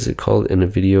 What is it called? In a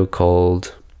video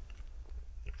called...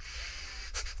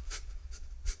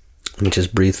 Let me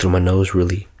just breathe through my nose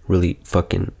really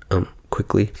fucking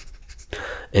quickly.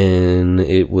 And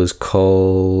it was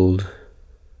called...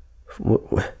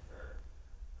 Where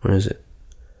is it?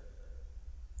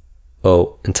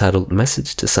 Oh, entitled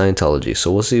Message to Scientology.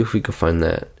 So we'll see if we can find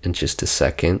that in just a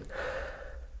second.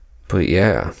 But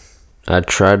yeah, I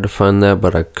tried to find that,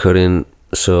 but I couldn't.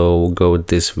 So we'll go with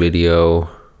this video.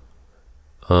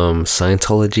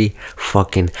 Scientology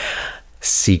fucking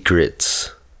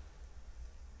secrets.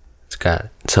 It's got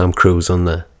Tom Cruise on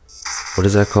the, what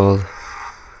is that called?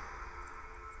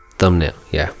 Thumbnail.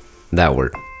 Yeah, that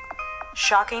word.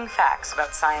 Shocking facts about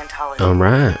Scientology.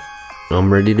 Alright,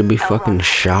 I'm ready to be fucking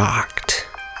shocked.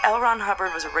 L. Ron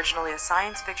Hubbard was originally a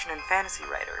science fiction and fantasy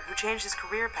writer who changed his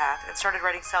career path and started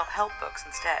writing self-help books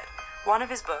instead. One of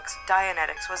his books,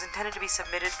 Dianetics, was intended to be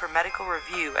submitted for medical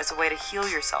review as a way to heal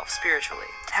yourself spiritually.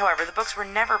 However, the books were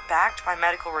never backed by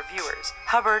medical reviewers.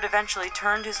 Hubbard eventually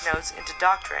turned his notes into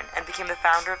doctrine and became the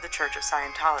founder of the Church of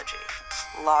Scientology.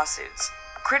 Lawsuits.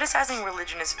 Criticizing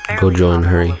religion is fairly common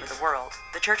all over the world.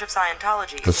 The Church of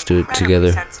Scientology Let's is do it together.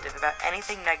 incredibly sensitive about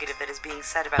anything negative that is being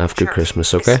said about After the church,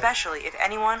 Christmas, okay? especially if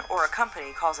anyone or a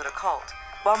company calls it a cult.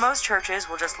 While most churches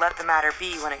will just let the matter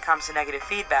be when it comes to negative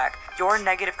feedback, your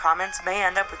negative comments may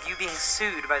end up with you being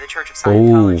sued by the Church of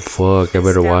Scientology. Oh fuck! I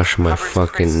better wash my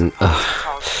fucking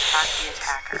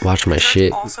watch my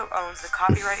shit. Also owns the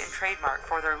copyright and trademark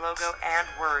for their logo and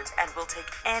words, and will take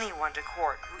anyone to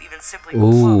court who even simply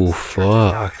Ooh, quotes the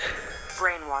church's fuck.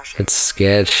 brainwashing. That's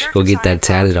sketch. Go get that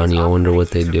tatted on you. I wonder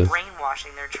what they do.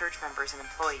 Brainwashing their church members and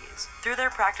employees. Through their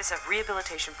practice of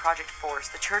Rehabilitation Project Force,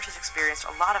 the church has experienced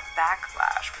a lot of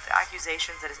backlash with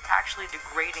accusations that is actually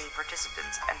degrading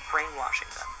participants and brainwashing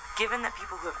them. Given that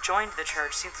people who have joined the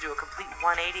church seem to do a complete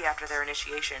 180 after their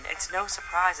initiation, it's no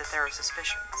surprise that there are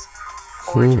suspicions.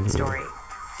 Origin story.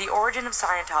 The origin of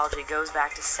Scientology goes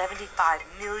back to 75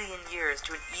 million years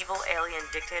to an evil alien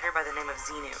dictator by the name of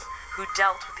Xenu, who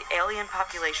dealt with the alien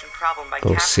population problem by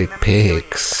sick capturing them and killing them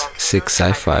pics. with volcanoes Sick and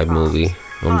sci-fi hydrogen bombs. movie.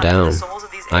 I'm But down. the souls of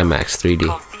these aliens, IMAX 3D.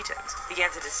 called Thetans, began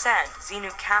to descend.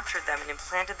 Xenu captured them and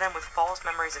implanted them with false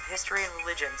memories of history and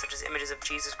religion, such as images of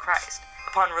Jesus Christ.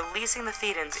 Upon releasing the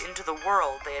Thetans into the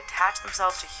world, they attached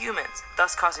themselves to humans,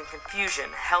 thus causing confusion,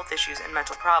 health issues, and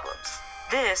mental problems.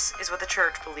 This is what the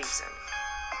church believes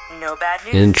in. No bad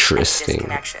news. Interesting. And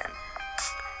disconnection.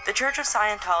 The Church of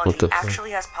Scientology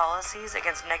actually has policies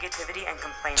against negativity and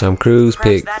complaining. Tom Cruise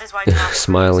Perhaps pic. that is why Tom Cruise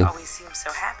Smiling. always seems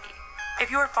so happy. If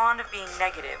you are fond of being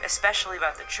negative, especially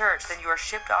about the church, then you are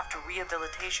shipped off to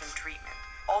rehabilitation treatment.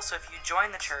 Also, if you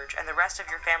join the church and the rest of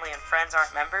your family and friends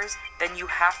aren't members, then you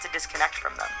have to disconnect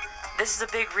from them. This is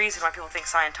a big reason why people think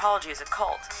Scientology is a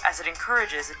cult, as it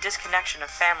encourages a disconnection of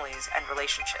families and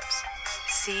relationships.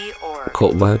 Sea Org.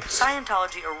 Cult vibes.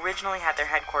 Scientology originally had their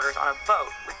headquarters on a boat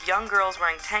with young girls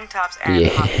wearing tank tops and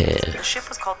hot pants. The ship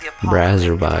was called the Apollo.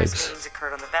 Brazzer and numerous vibes. meetings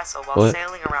occurred on the vessel while What?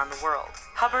 sailing around the world.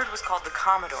 Hubbard was called the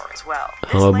Commodore as well.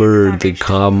 This Hubbard, laid the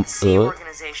foundation for sea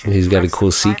organization, he's got a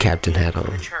cool private sea captain hat union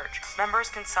for on. the church. Members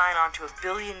can sign on to 1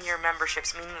 billion-year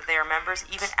memberships, meaning that they are members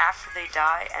even after they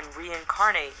die and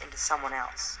reincarnate into someone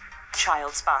else.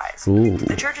 Child spies. Ooh.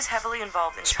 The church is heavily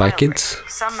involved in Spy child Kids? raising.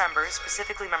 Some members,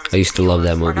 specifically members I used to of love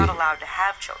that Healers, movie. are not allowed to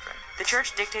have children. The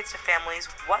church dictates to families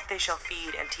what they shall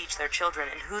feed and teach their children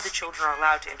and who the children are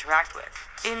allowed to interact with.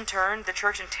 In turn, the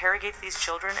church interrogates these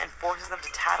children and forces them to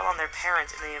tattle on their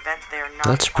parents in the event they are not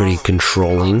That's pretty following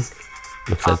controlling, policy.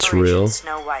 if that's Operation real.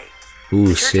 Snow White. Ooh,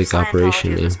 The Church of sick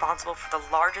operation, Scientology is dude. responsible for the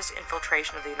largest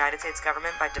infiltration of the United States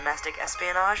government by domestic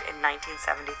espionage in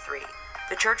 1973.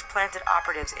 The church planted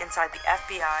operatives inside the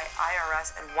FBI,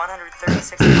 IRS, and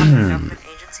 136 other government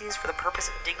agencies for the purpose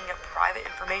of digging up private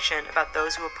information about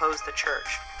those who opposed the church.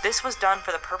 This was done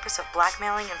for the purpose of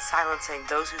blackmailing and silencing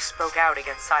those who spoke out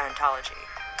against Scientology.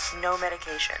 No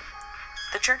medication.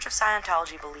 The Church of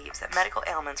Scientology believes that medical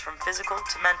ailments from physical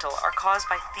to mental are caused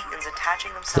by thetans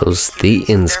attaching themselves Those to humans.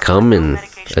 thetans Therefore, coming, no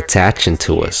medication or attaching treatment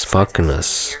to is us, needed fucking besides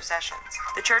us. 15-year sessions.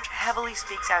 The church heavily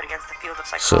speaks out against the field of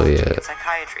So, psychology yeah. and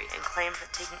psychiatry and claims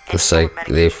that taking any It's like form of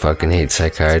they medication fucking hate is a form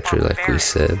of psychiatry, like we barrier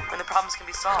said. when the problems can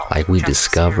be solved, Like we just as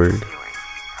severe as discovered. healing.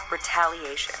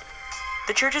 Retaliation.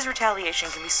 The church's retaliation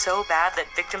can be so bad that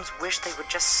victims wish they would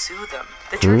just sue them.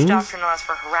 The church doctrine allows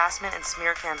for harassment and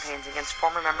smear campaigns against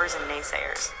former members and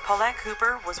naysayers. Paulette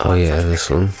Cooper was one such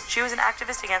victim. She was an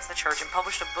activist against the church and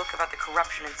published a book about the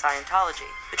corruption in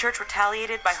Scientology. The church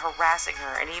retaliated by harassing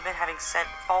her and even having sent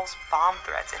false bomb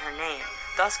threats in her name,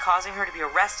 thus causing her to be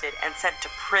arrested and sent to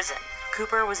prison.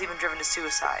 Cooper was even driven to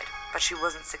suicide, but she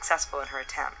wasn't successful in her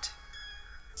attempt.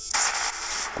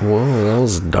 Whoa, that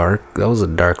was dark. That was a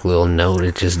dark little note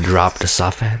it just dropped us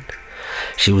off at.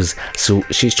 She's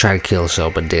trying to kill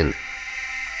herself, but didn't.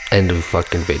 End of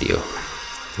fucking video.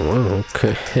 Whoa,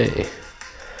 okay.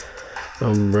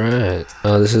 Alright.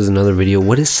 This is another video.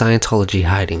 What is Scientology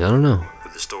hiding? I don't know.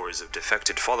 The stories of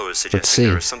defected followers suggesting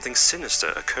there is something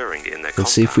sinister occurring in their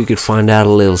Let's see if we could find out a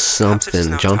little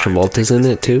something. John Travolta's in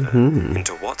it too.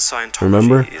 Into what Scientology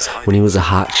Remember is hiding? when he was a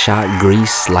hot shot,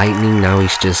 Grease, Lightning? Now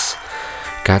he's just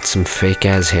got some fake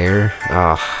ass hair.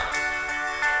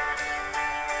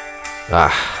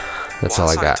 That's all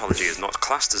I got. Scientology is not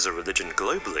classed as a religion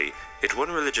globally. It won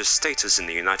religious status in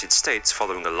the United States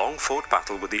following a long-fought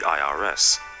battle with the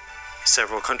IRS.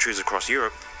 Several countries across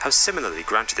Europe have similarly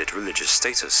granted it religious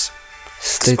status.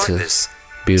 Despite this,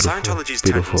 Scientology's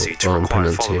tendency to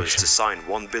require followers to sign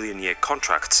 1 billion-year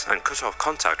contracts and cut off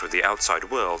contact with the outside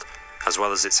world, as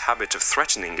well as its habit of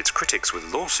threatening its critics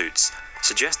with lawsuits,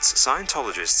 suggests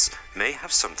Scientologists may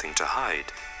have something to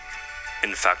hide.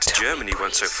 In fact, Germany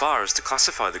went so far as to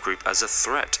classify the group as a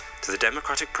threat to the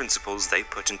democratic principles they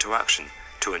put into action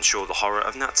to ensure the horror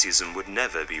of Nazism would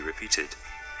never be repeated.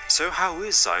 So how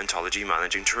is Scientology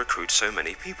managing to recruit so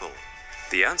many people?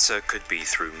 The answer could be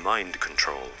through mind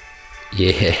control.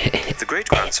 Yeah. The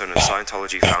great-grandson of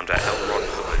Scientology founder L. Ron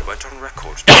Hubbard went on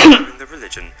record describing the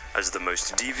religion as the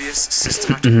most devious,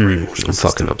 systematic brainwashing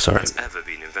system that's ever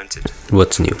been invented.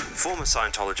 What's new? Former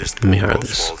Scientologist Paul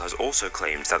Oswald has also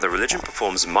claimed that the religion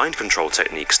performs mind control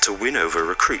techniques to win over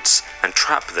recruits and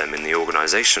trap them in the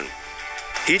organization.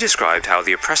 He described how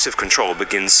the oppressive control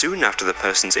begins soon after the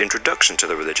person's introduction to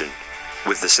the religion,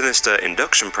 with the sinister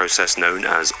induction process known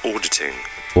as auditing.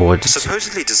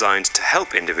 Supposedly designed to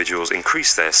help individuals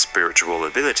increase their spiritual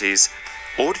abilities,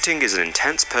 auditing is an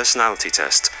intense personality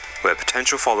test where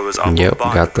potential followers are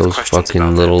got those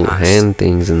fucking little hand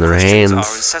things in their hands.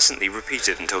 Questions are incessantly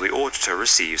repeated until the auditor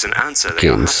receives an answer they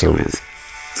are happy with.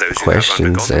 Those who have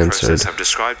undergone the process have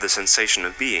described the sensation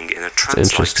of being in a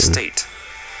trance-like state.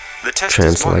 The test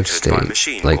is monitored by a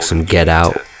machine like some Get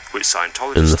Out which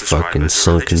Scientologists in the describe fucking as a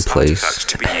sunken religious place artifact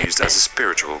to be used as a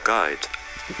spiritual guide.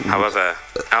 However,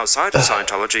 outside of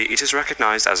Scientology, it is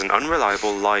recognized as an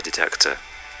unreliable lie detector.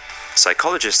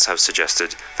 Psychologists have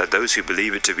suggested that those who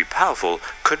believe it to be powerful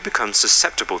could become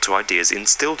susceptible to ideas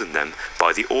instilled in them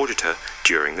by the auditor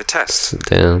during the test.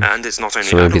 Damn. And it's not only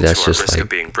So maybe adults that's who are at just risk like of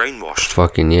being brainwashed.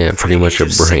 fucking pretty much a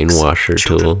brainwasher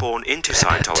tool. Born into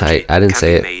Scientology Tight. I didn't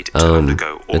say it.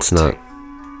 It's not.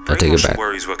 I take it back.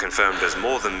 Worries were confirmed as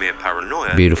more than mere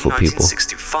paranoia Beautiful in people.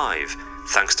 1965,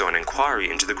 thanks to an inquiry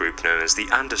into the group known as the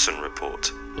Anderson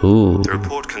Report. Ooh. The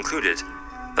report concluded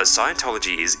that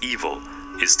Scientology is evil,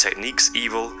 its techniques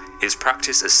evil, its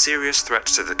practice a serious threat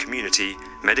to the community,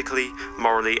 medically,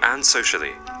 morally, and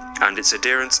socially, and its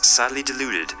adherents sadly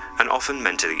deluded and often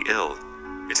mentally ill.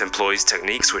 It employs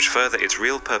techniques which further its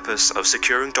real purpose of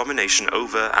securing domination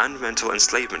over and mental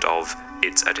enslavement of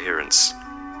its adherents.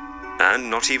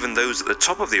 And not even those at the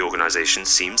top of the organization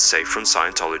seemed safe from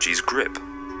Scientology's grip.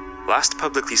 Last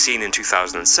publicly seen in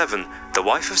 2007, the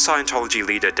wife of Scientology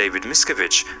leader David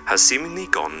Miscavige has seemingly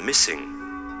gone missing.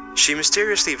 She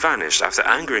mysteriously vanished after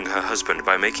angering her husband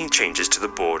by making changes to the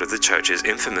board of the church's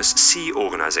infamous Sea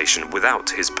organization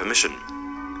without his permission.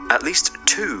 At least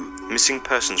 2 missing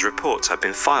persons reports have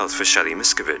been filed for Shelley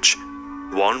Miscavige,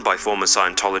 one by former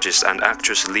Scientologist and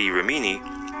actress Lee Remini,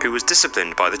 who was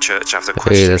disciplined by the church after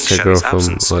questioning Shelley's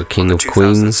absence on the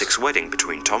 2006 wedding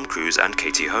between Tom Cruise and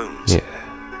Katie Holmes.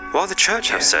 While the church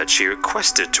has said she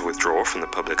requested to withdraw from the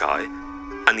public eye,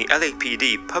 and the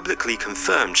LAPD publicly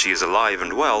confirmed she is alive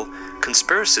and well,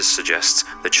 conspiracists suggest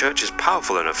the church is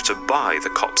powerful enough to buy the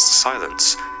cops'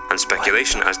 silence, and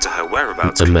speculation as to her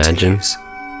whereabouts continues.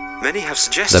 Many have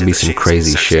suggested that'd be that some she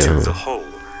crazy is shit. to the Hole,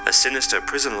 a sinister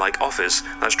prison-like office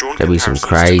that's drawn That'd be some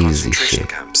comparisons to crazy concentration shit.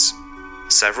 camps.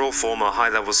 Several former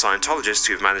high-level Scientologists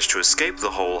who've managed to escape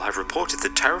the Hole have reported the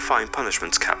terrifying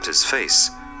punishments captors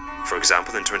face. For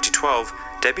example, in 2012,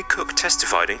 Debbie Cook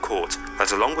testified in court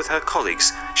that along with her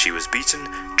colleagues, she was beaten,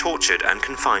 tortured, and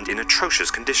confined in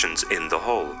atrocious conditions in the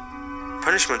Hole.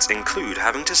 Punishments include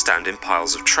having to stand in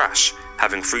piles of trash,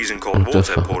 having freezing cold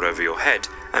water poured over your head,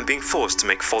 and being forced to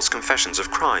make false confessions of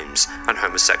crimes and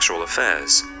homosexual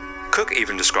affairs. Cook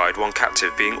even described one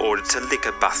captive being ordered to lick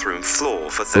a bathroom floor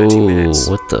for 30 minutes.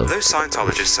 What the? Though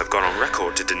Scientologists have gone on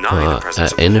record to deny the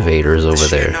presence of innovators law, over the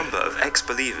sheer there. number of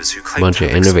ex-believers who claim Bunch to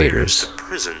of have innovators experienced the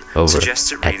prison over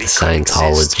suggests it at really the could exist, and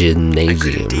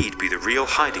could Scientology indeed be the real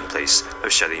hiding place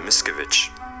of Shelley Miscavige.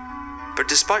 But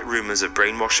despite rumors of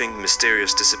brainwashing,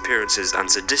 mysterious disappearances, and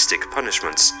sadistic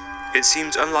punishments, it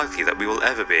seems unlikely that we will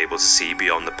ever be able to see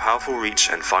beyond the powerful reach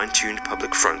and fine-tuned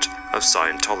public front of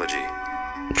Scientology.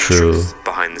 True. Truth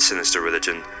behind the sinister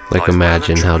religion. Like,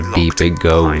 imagine how deep it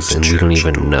goes, and we don't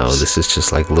even know. This is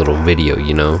just like a little video,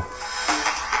 you know?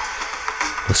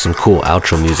 With some cool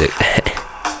outro music.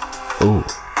 Ooh,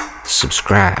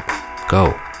 subscribe.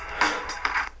 Go.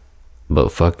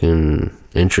 But fucking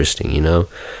interesting, you know?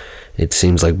 It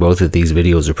seems like both of these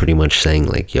videos are pretty much saying,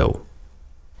 like, yo,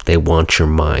 they want your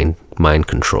mind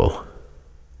control.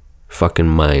 Fucking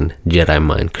Jedi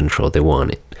mind control. They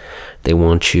want it. They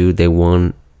want you. They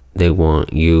want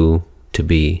you to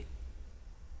be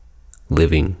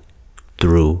living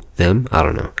through them. I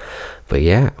don't know. But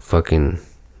yeah, fucking,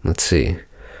 let's see.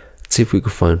 Let's see if we can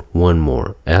find one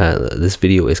more. This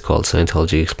video is called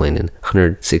Scientology Explained in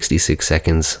 166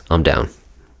 seconds. I'm down.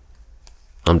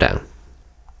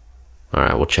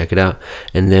 Alright, we'll check it out.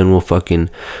 And then we'll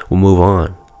move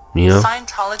on. You know?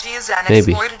 Scientology is an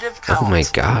Maybe. exploitative cult. Oh my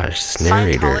gosh, this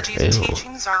narrator. Scientology's Ew.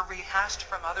 teachings are rehashed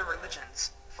from other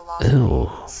religions, philosophy, Ew.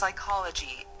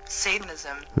 psychology,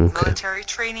 Satanism, Okay. military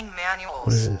training What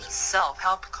manuals, is this?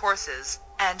 self-help courses,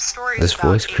 and stories This about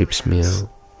voice creeps me aliens.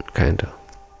 out. Kinda.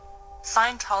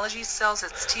 Scientology sells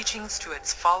its teachings to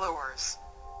its followers.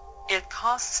 It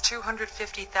costs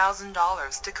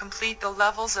 $250,000 to complete the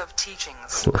levels of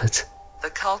teachings. What? The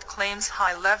cult claims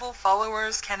high-level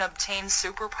followers can obtain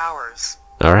superpowers.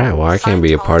 Alright, well I can't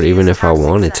be a part even if I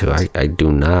wanted to. I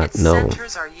do not Its know.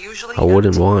 centers are usually I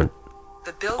wouldn't empty. want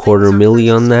The buildings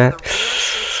 $250,000 are on that. purchased for the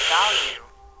real estate's value.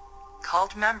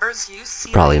 Cult members use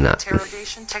CIA Probably not.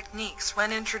 interrogation techniques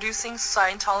when introducing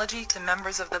Scientology to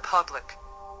members of the public.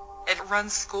 It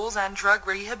runs schools and drug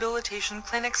rehabilitation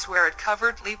clinics where it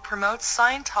covertly promotes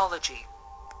Scientology.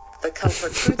 The cult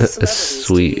recruits A celebrities to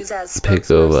sweet use as pic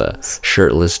of spokespersons.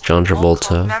 shirtless John All cult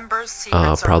Travolta. members'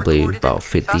 secrets are Probably recorded in about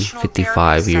 50, professional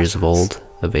 55 therapy years of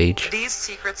sessions. age. These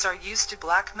secrets are used to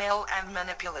blackmail and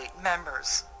manipulate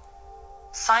members.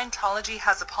 Scientology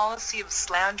has a policy of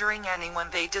slandering anyone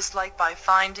they dislike by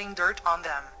finding dirt on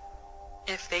them.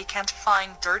 If they can't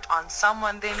find dirt on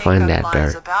someone, they make Find up that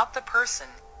lies dirt. about the person.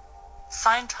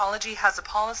 Scientology has a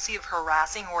policy of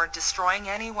harassing or destroying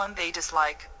anyone they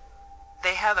dislike.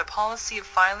 They have a policy of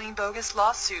filing bogus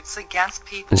lawsuits against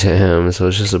people. Damn, so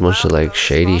it's just a bunch of like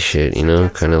shady shit, you know?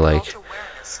 Kinda like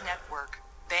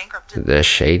the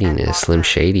shadiness, Slim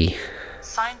Shady.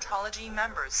 Scientology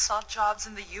members sought jobs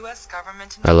in the U.S.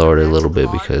 government I lowered it a to little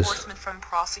prevent bit law because- enforcement from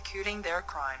prosecuting their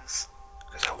crimes.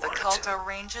 The cult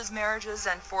arranges marriages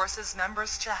and forces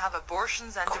members to have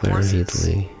abortions and divorces.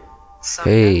 Claridly. Some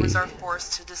Hey, members are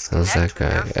forced to how's disconnect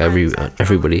that with their guy? friends and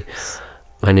Everybody. families.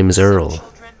 My name is Some Earl.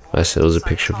 children I said it was a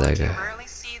picture of that Scientology guy. rarely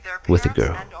see their with a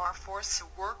parents girl. and are forced to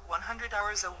work 100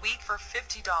 hours a week for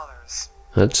 $50.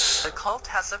 That's The cult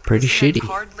has a pretty prison and shitty.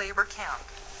 hard labor camp.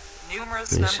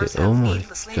 Numerous Let me see. members Oh have my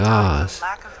needlessly died gosh. from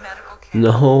lack of medical care.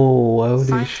 No, why would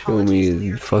he show me Scientology's a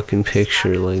leadership fucking is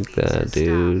picture like faculty that, to staff.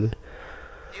 dude?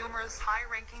 Numerous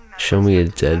high-ranking members Show me a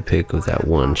have dead left pic of that board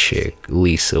one and chick,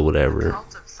 Lisa, The whatever.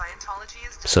 cult of Scientology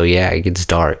is So yeah, it gets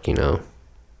dark, you know?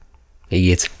 It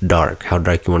gets dark. How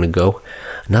dark you want to go?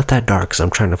 Not that dark, because I'm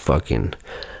trying to fucking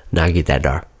not get that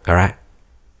dark, alright?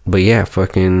 But yeah,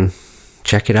 fucking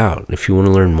check it out. If you want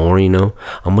to learn more, you know,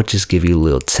 I'm going to just give you a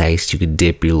little taste. You could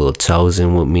dip your little toes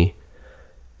in with me.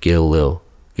 Get a little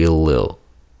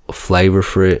flavor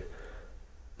for it.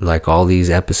 Like all these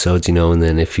episodes, you know, and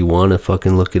then if you want to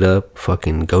fucking look it up,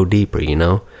 fucking go deeper, you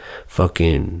know?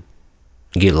 Fucking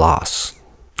get lost.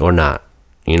 Or not,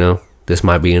 you know? This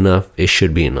might be enough. It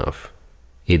should be enough.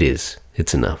 It is.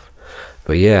 It's enough.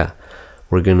 But yeah,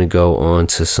 we're gonna go on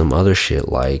to some other shit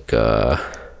like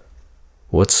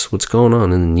what's going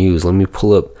on in the news. Let me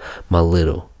pull up my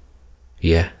little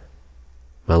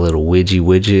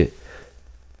widget.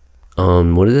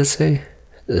 What did it say?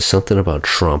 There's something about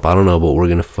Trump. I don't know, but we're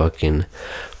gonna fucking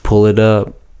pull it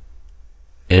up.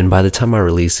 And by the time I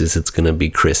release this, it's gonna be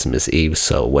Christmas Eve.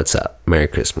 So what's up? Merry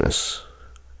Christmas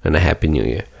and a Happy New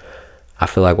Year. I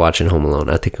feel like watching Home Alone.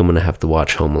 I think I'm gonna have to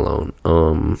watch Home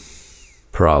Alone.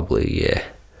 Probably, yeah.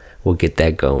 We'll get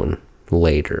that going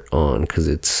later on, cause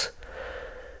it's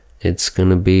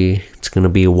gonna be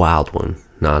a wild one.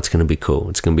 No, it's gonna be cool.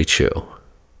 It's gonna be chill.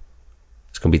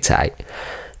 It's gonna be tight.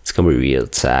 It's gonna be real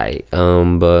tight.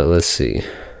 But let's see.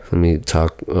 Let me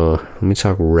talk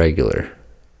regular.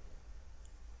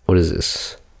 What is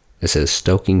this? It says,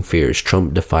 stoking fears.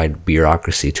 Trump defied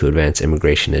bureaucracy to advance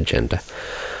immigration agenda.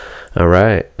 All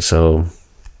right. So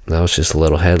that was just a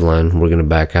little headline. We're going to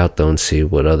back out, though, and see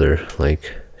what other,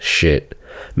 like, shit.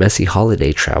 Messy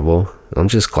holiday travel. I'm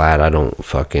just glad I don't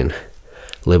fucking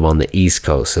live on the East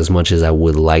Coast. As much as I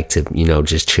would like to,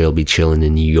 just be chilling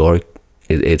in New York.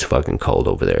 It's fucking cold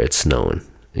over there. It's snowing,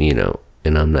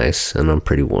 and I'm nice and I'm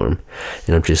pretty warm.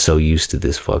 And I'm just so used to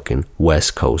this fucking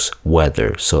West Coast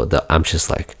weather. So I'm just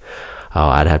like, oh,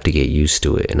 I'd have to get used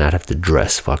to it. And I'd have to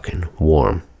dress fucking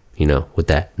warm, with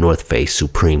that North Face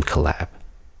Supreme collab.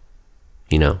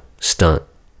 Stunt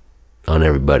on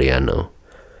everybody I know.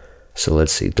 So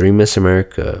let's see. 3 Miss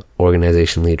America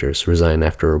organization leaders resign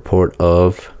after report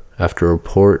about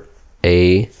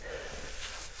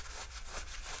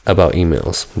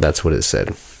emails. That's what it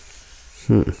said.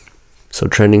 So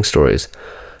trending stories.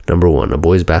 Number 1, a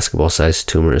boy's basketball-sized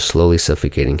tumor is slowly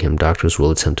suffocating him. Doctors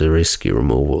will attempt to rescue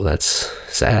removal. That's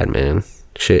sad, man.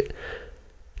 Shit.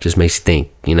 Just makes you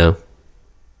think,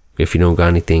 If you don't got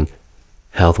anything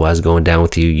health-wise going down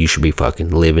with you, you should be fucking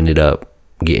living it up,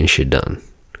 getting shit done.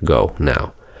 Go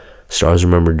now. Stars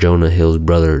remember Jonah Hill's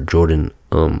brother Jordan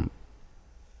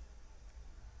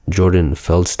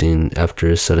Feldstein after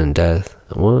his sudden death.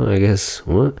 Well, I guess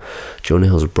what? Jonah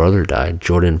Hill's brother died.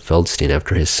 Jordan Feldstein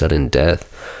after his sudden death.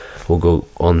 We'll go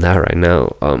on that right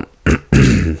now.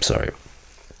 Sorry.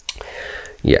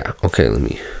 Yeah. Okay. Let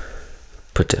me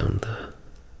put down the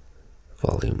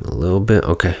volume a little bit.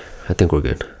 Okay. I think we're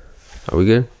good. Are we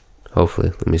good? Hopefully.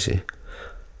 Let me see.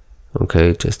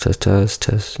 Okay,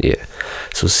 test. Yeah.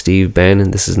 So Steve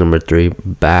Bannon, this is number 3.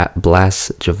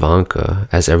 Blasts Javanka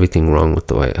as everything wrong with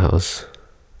the White House.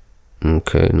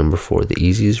 Okay, number 4. The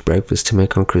easiest breakfast to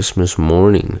make on Christmas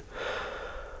morning.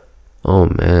 Oh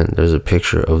man, there's a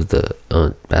picture of the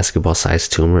basketball-sized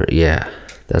tumor. Yeah,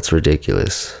 that's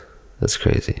ridiculous. That's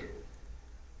crazy.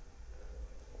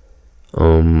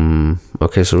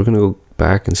 Okay, so we're gonna go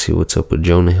back and see what's up with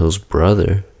Jonah Hill's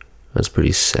brother. That's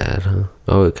pretty sad, huh?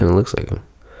 Oh, it kind of looks like him.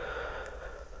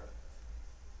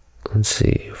 Let's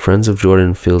see. Friends of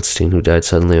Jordan Feldstein, who died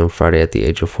suddenly on Friday at the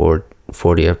age of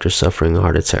 40 after suffering a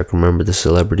heart attack, remember the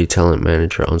celebrity talent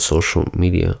manager on social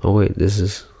media. Oh, wait, this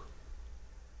is...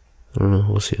 I don't know.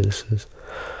 We'll see who this is.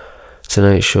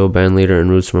 Tonight Show bandleader and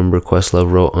Roots member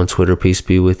Questlove wrote on Twitter, "Peace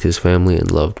be with his family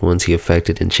and loved ones. He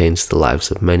affected and changed the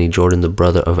lives of many." Jordan, the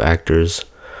brother of actors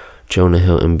Jonah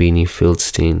Hill and Beanie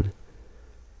Feldstein,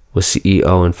 was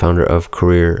CEO and founder of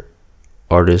Career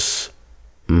Artists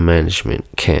Management,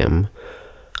 CAM,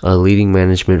 a leading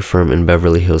management firm in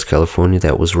Beverly Hills, California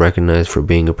that was recognized for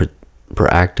being a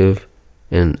proactive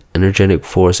and energetic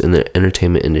force in the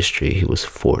entertainment industry. He was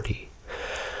 40.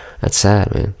 That's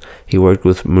sad, man. He worked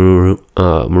with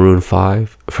Maroon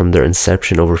 5 from their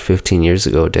inception over 15 years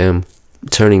ago,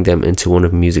 turning them into one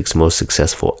of music's most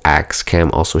successful acts.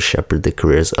 Cam also shepherded the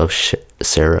careers of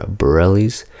Sarah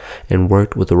Bareilles and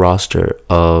worked with a roster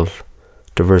of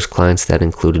diverse clients that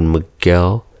included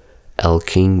Miguel L.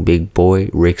 King, Big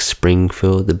Boy, Rick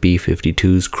Springfield, the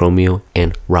B-52s, Chromeo,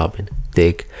 and Robin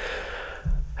Thicke.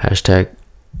 Hashtag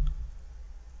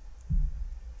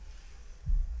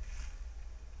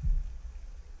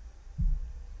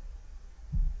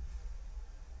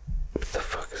what the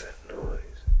fuck is that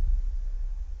noise?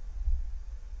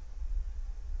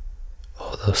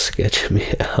 Oh, they'll sketch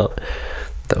me out.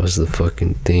 That was the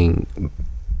fucking thing.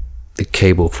 The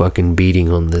cable fucking beating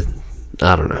on the...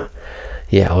 I don't know.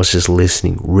 Yeah, I was just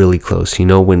listening really close. You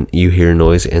know when you hear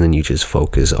noise and then you just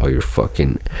focus all your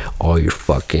fucking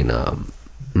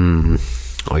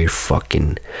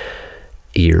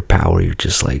ear power. You're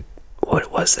just like,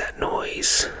 what was that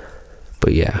noise?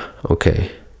 But yeah,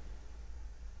 okay.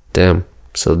 Damn.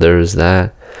 So there's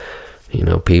that.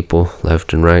 People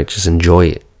left and right, just enjoy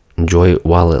it. Enjoy it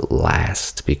while it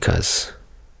lasts, because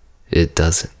it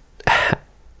doesn't.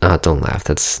 Don't laugh.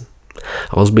 I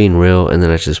was being real, and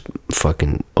then I just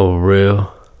fucking a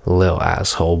real little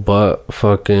asshole. But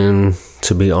fucking,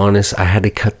 to be honest, I had to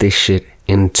cut this shit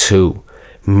in 2.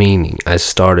 Meaning, I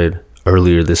started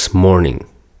earlier this morning.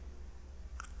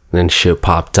 Then shit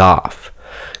popped off.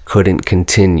 Couldn't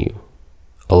continue.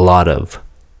 A lot of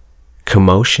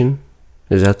commotion.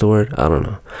 Is that the word? I don't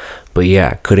know. But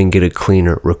yeah, couldn't get a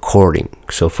cleaner recording.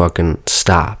 So fucking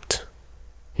stopped.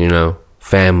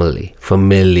 Family.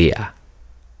 Familia.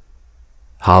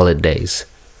 Holidays.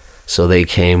 So they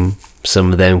came.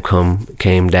 Some of them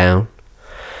came down.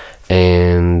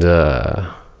 And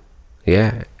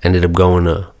yeah, ended up going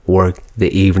to work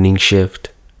the evening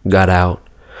shift. Got out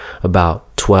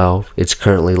about 12. It's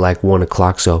currently like 1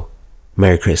 o'clock. So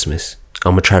Merry Christmas.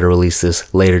 I'm gonna try to release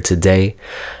this later today,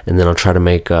 and then I'll try to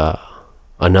make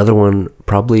another one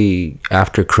probably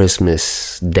after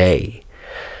Christmas Day.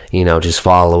 You know, just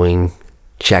following,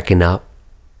 checking up,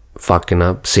 fucking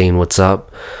up, seeing what's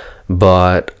up.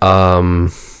 But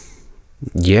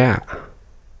yeah,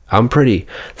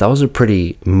 that was a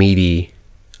pretty meaty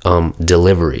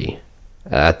delivery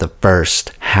at the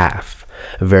first half.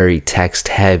 Very text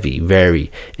heavy,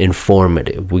 very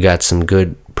informative. We got some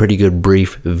pretty good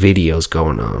brief videos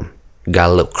going on. Got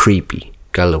a little creepy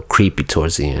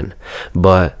towards the end.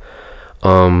 But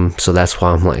so that's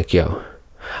why I'm like, yo,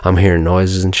 I'm hearing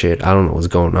noises and shit. I don't know what's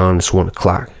going on. It's 1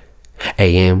 o'clock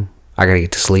a.m. I gotta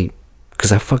get to sleep,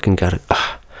 because I fucking gotta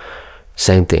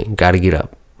same thing, gotta get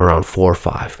up around 4 or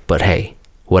 5. But hey,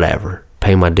 whatever,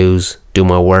 pay my dues, do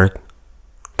my work,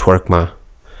 twerk my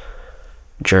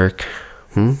jerk.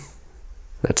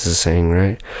 That's a saying,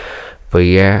 right? But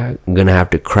yeah, I'm gonna have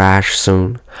to crash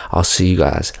soon. I'll see you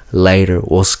guys later.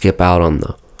 We'll skip out on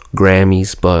the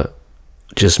Grammys, but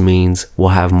just means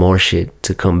we'll have more shit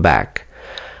to come back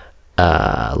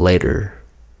later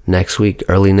next week,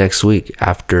 early next week,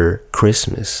 after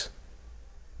Christmas.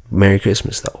 Merry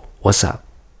Christmas though. What's up?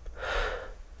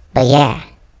 But yeah,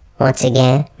 once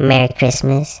again, Merry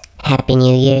Christmas, Happy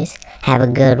New Year's, have a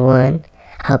good one.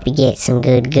 Hope you get some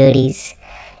good goodies,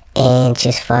 and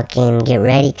just fucking get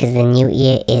ready, because the new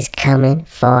year is coming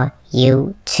for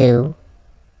you to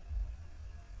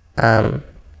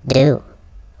do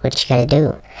what you gotta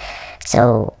do.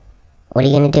 So what are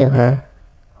you gonna do, huh?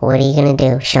 What are you gonna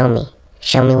do? Show me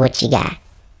what you got,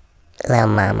 little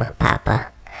mama,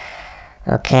 papa.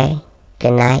 Okay,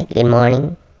 good night, good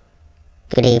morning,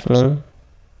 good evening.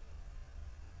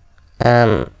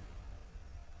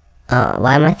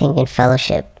 Why am I thinking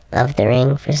Fellowship of the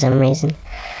Ring for some reason?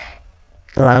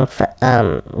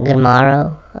 Good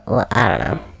morrow? Well, I don't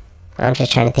know. I'm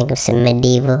just trying to think of some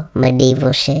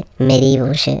medieval shit.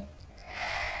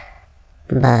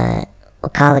 But we'll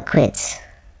call it quits.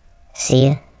 See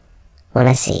ya when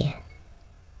I see ya.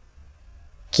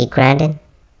 Keep grinding.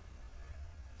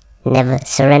 Never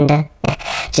surrender.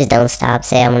 Just don't stop.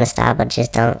 Say I'm gonna stop, but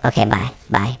just don't. Okay, bye.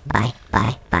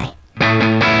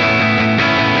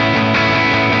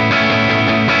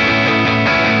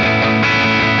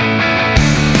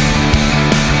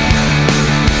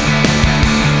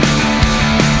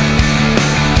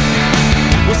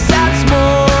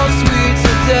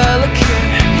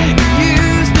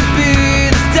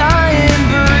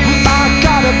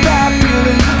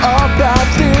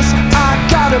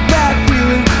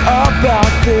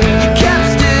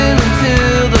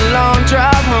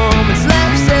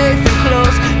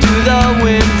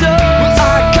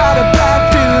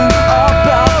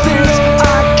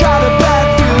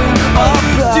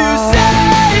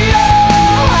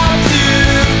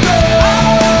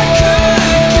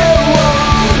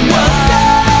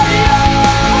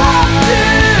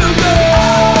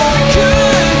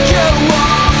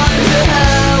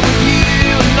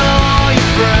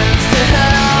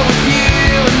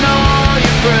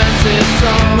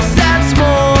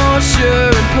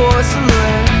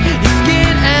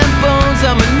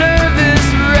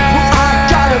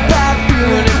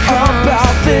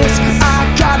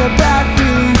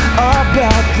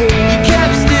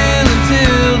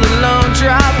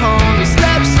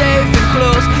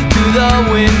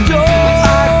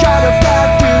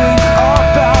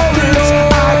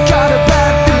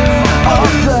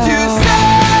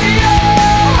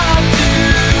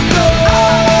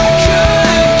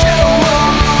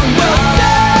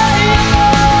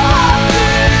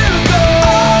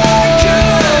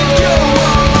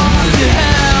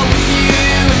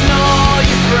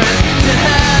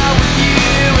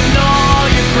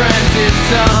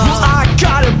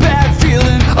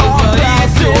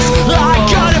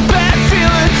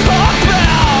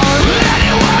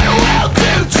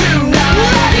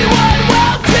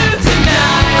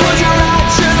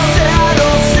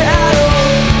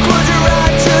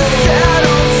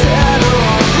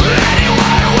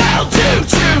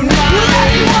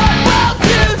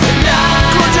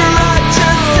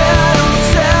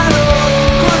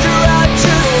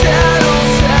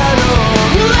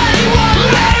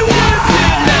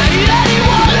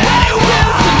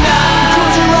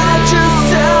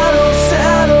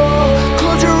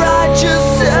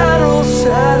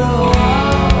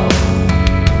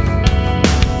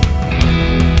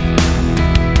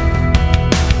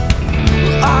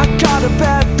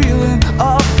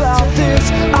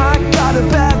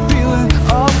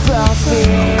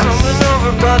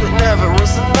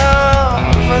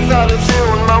 thought of you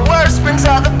when my worst brings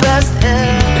out the best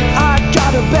in. I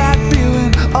got a bad